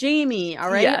that for Jamie. All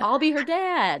right. I'll be her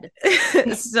dad.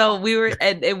 So we were,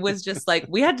 and it was just like,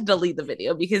 we had to delete the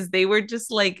video because they were just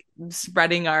like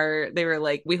spreading they were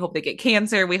like, we hope they get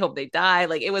cancer. We hope they die.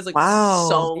 Like, it was like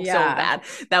so bad.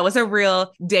 That was a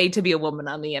real day to be a woman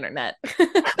on the internet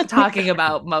talking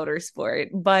about motorsport.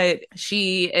 But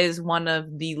she is one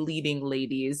of the leading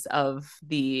ladies of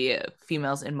the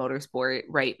females in motorsport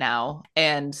right now.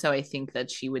 And so I think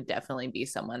that she would definitely be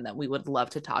someone that we would love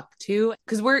to talk to,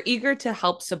 because we're eager to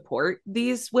help support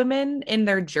these women in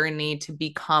their journey to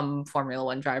become Formula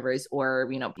One drivers, or,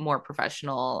 you know, more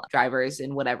professional drivers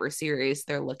in whatever series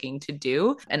they're looking to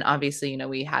do. And obviously, you know,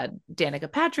 we had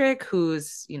Danica Patrick,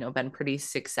 who's, you know, been pretty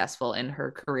successful in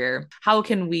her career. How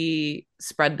can we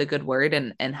spread the good word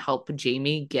and help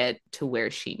Jamie get to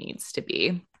where she needs to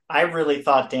be? I really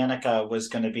thought Danica was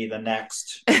going to be the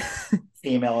next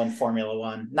female in Formula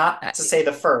One. Not to say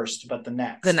the first, but the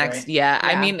next. Right? Yeah.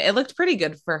 I mean, it looked pretty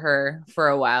good for her for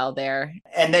a while there.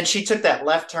 And then she took that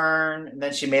left turn, and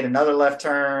then she made another left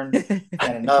turn, and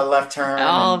another left turn.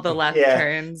 All the left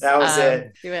turns. That was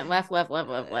it. She went left.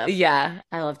 Yeah.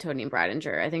 I love Tony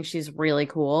Breidinger. I think she's really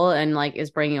cool and like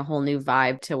is bringing a whole new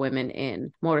vibe to women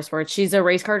in motorsports. She's a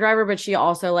race car driver, but she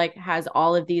also like has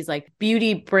all of these like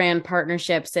beauty brand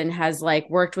partnerships and has like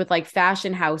worked with like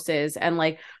fashion houses and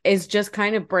like is just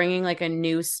kind of bringing like a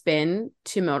new spin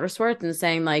to motorsports and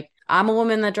saying like, I'm a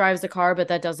woman that drives a car, but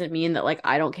that doesn't mean that like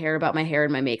I don't care about my hair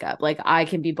and my makeup. Like, I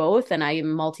can be both, and I am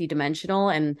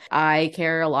multidimensional, and I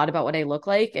care a lot about what I look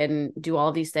like and do all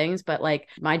of these things. But like,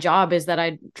 my job is that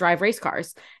I drive race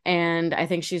cars, and I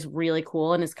think she's really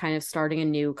cool and is kind of starting a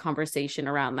new conversation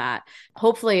around that.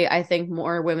 Hopefully, I think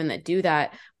more women that do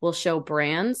that will show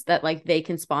brands that like they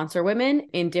can sponsor women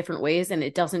in different ways, and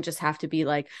it doesn't just have to be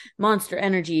like Monster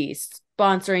Energy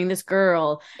sponsoring this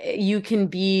girl. You can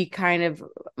be kind of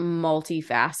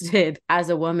multifaceted as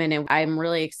a woman, and I'm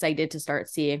really excited to start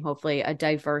seeing hopefully a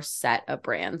diverse set of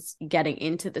brands getting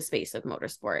into the space of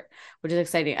motorsport, which is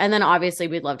exciting. And then obviously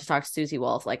we'd love to talk to Susie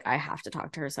Wolf. Like, I have to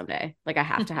talk to her someday. Like, I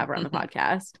have to have her on the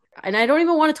podcast. And I don't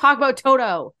even want to talk about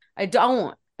Toto. I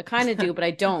kind of do, but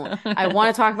I don't. I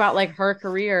want to talk about like her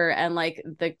career and like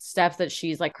the steps that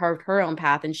she's like carved her own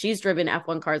path, and she's driven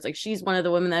F1 cars. Like, she's one of the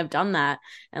women that have done that.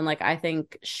 And like, I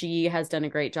think she has done a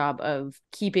great job of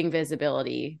keeping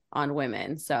visibility on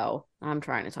women. So I'm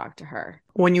trying to talk to her.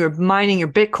 When you were mining your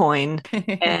Bitcoin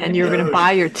and you were going to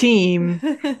buy your team,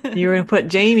 you were going to put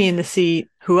Jamie in the seat.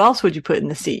 Who else would you put in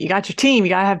the seat? You got your team. You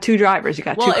got to have two drivers. You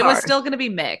got two cars. Well, it was still going to be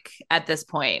Mick at this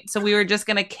point. So we were just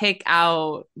going to kick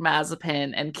out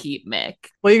Mazepin and keep Mick.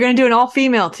 Well, you're going to do an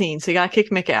all-female team. So you got to kick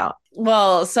Mick out.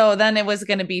 Well, so then it was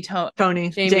going to be Tony,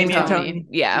 Jamie and Tony.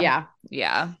 Yeah.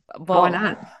 Well, well, why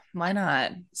not? Why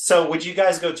not? So would you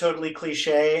guys go totally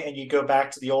cliche and you go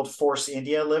back to the old Force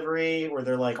India livery where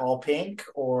they're like all pink,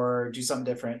 or do something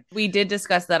different? We did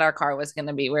discuss that our car was going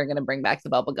to be, we are going to bring back the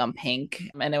bubblegum pink,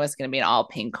 and it was going to be an all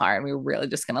pink car. And we were really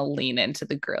just going to lean into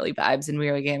the girly vibes, and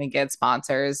we were going to get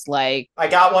sponsors like, I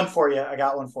got one for you. I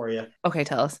got one for you. okay,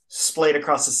 tell us. Splayed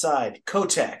across the side.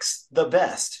 Kotex, the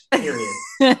best, period.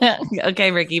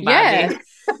 Okay, Ricky Bobby.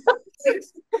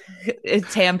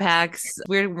 Tampax.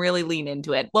 We're really lean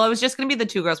into it. Well, it was just going to be the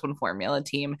Two Girls One Formula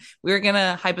team. We were going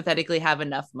to hypothetically have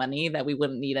enough money that we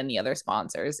wouldn't need any other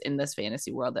sponsors in this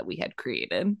fantasy world that we had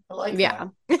created. I like that.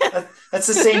 That's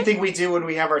the same thing we do when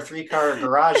we have our 3-car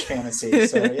garage fantasy.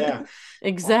 So yeah.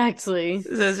 Exactly.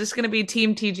 So it's just going to be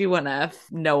Team TG1F,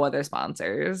 no other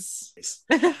sponsors.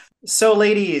 So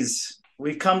ladies,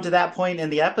 we've come to that point in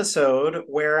the episode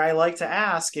where I like to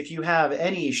ask if you have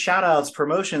any shout outs,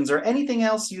 promotions, or anything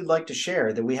else you'd like to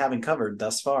share that we haven't covered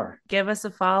thus far. Give us a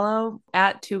follow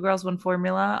at Two Girls One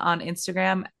Formula on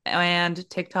Instagram and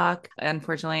TikTok.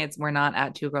 Unfortunately, we're not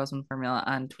at Two Girls One Formula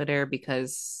on Twitter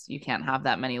because you can't have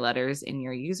that many letters in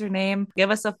your username.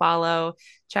 Give us a follow.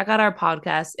 Check out our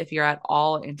podcast if you're at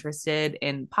all interested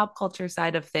in pop culture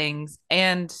side of things.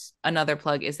 And another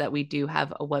plug is that we do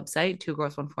have a website,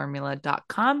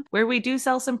 twogirlsoneformula.com, where we do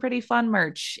sell some pretty fun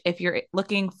merch if you're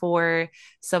looking for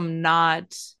some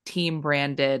not team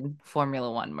branded Formula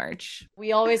One merch.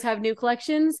 We always have new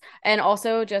collections. And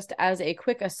also, just as a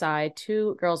quick aside,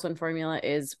 Two Girls One Formula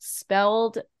is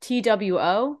spelled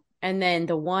TWO, and then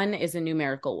the one is a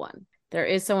numerical 1. There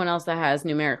is someone else that has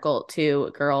numerical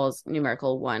 2 girls,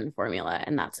 numerical 1 formula,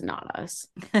 and that's not us.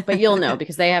 But you'll know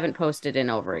because they haven't posted in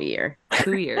over a year.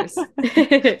 2 years.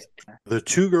 The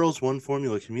Two Girls One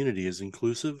Formula community is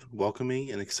inclusive,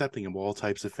 welcoming, and accepting of all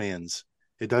types of fans.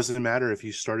 It doesn't matter if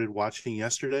you started watching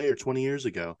yesterday or 20 years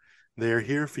ago. They are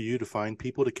here for you to find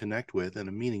people to connect with in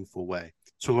a meaningful way.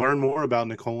 To learn more about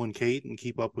Nicole and Kate and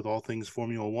keep up with all things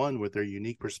Formula One with their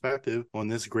unique perspective on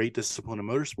this great discipline of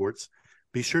motorsports,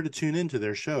 be sure to tune in to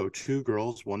their show, Two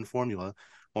Girls, One Formula,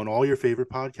 on all your favorite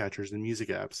podcatchers and music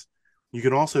apps. You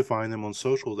can also find them on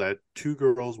socials at Two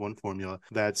Girls, One Formula.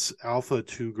 That's Alpha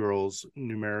Two Girls,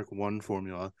 numeric 1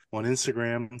 Formula, on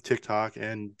Instagram, TikTok,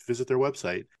 and visit their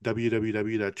website,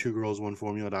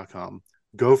 www.twogirlsoneformula.com.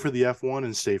 Go for the F1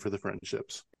 and stay for the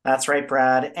friendships. That's right,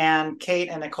 Brad. And Kate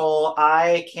and Nicole,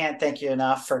 I can't thank you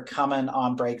enough for coming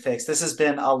on Break Fix. This has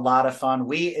been a lot of fun.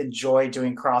 We enjoy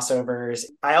doing crossovers.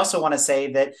 I also want to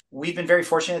say that we've been very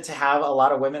fortunate to have a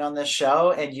lot of women on this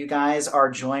show, and you guys are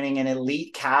joining an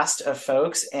elite cast of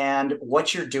folks. And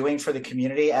what you're doing for the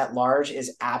community at large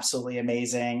is absolutely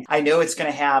amazing. I know it's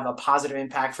going to have a positive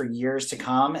impact for years to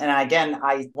come. And again,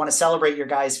 I want to celebrate your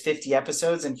guys' 50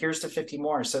 episodes, and here's to 50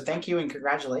 more. So thank you and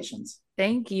congratulations.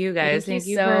 Thank you guys. Thank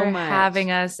you so for much.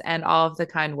 having us and all of the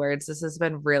kind words. This has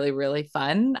been really, really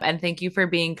fun. And thank you for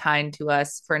being kind to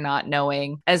us for not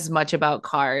knowing as much about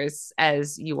cars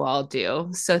as you all do.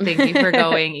 So thank you for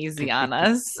going easy on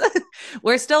us.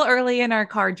 We're still early in our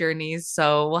car journeys,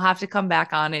 so we'll have to come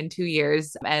back on in 2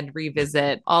 years and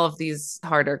revisit all of these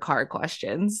harder car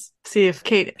questions. See if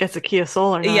Kate gets a Kia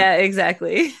Soul or not. Yeah,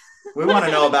 exactly. We want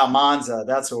to know about Monza.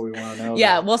 That's what we want to know.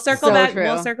 Yeah, about. we'll circle So back. true.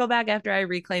 We'll circle back after I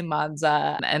reclaim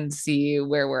Monza and see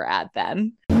where we're at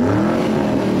then.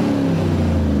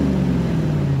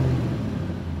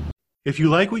 If you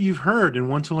like what you've heard and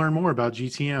want to learn more about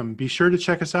GTM, be sure to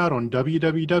check us out on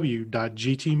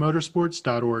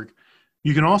www.gtmotorsports.org.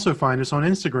 You can also find us on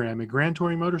Instagram at Grand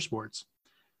Touring Motorsports.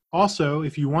 Also,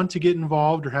 if you want to get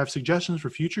involved or have suggestions for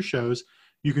future shows,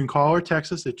 you can call or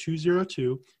text us at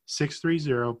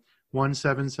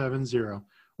 202-630-1770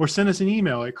 or send us an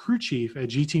email at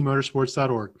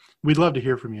crewchief@gtmotorsports.org. We'd love to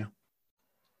hear from you.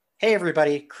 Hey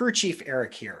everybody, Crew Chief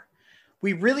Eric here.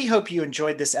 We really hope you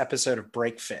enjoyed this episode of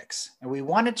Break Fix, and we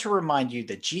wanted to remind you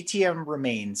that GTM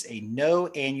remains a no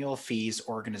annual fees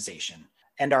organization,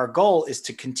 and our goal is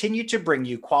to continue to bring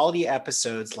you quality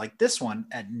episodes like this one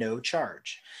at no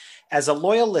charge. As a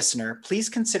loyal listener, please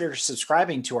consider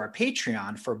subscribing to our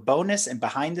Patreon for bonus and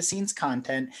behind-the-scenes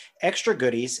content, extra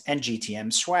goodies, and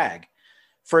GTM swag.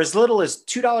 For as little as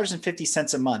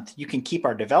 $2.50 a month, you can keep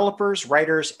our developers,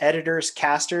 writers, editors,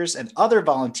 casters, and other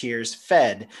volunteers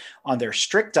fed on their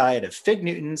strict diet of Fig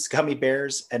Newtons, gummy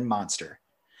bears, and Monster.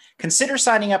 Consider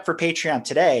signing up for Patreon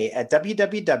today at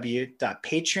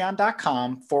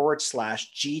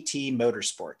www.patreon.com/GT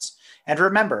Motorsports. And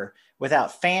remember,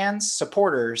 without fans,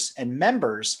 supporters, and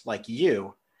members like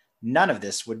you, none of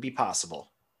this would be possible.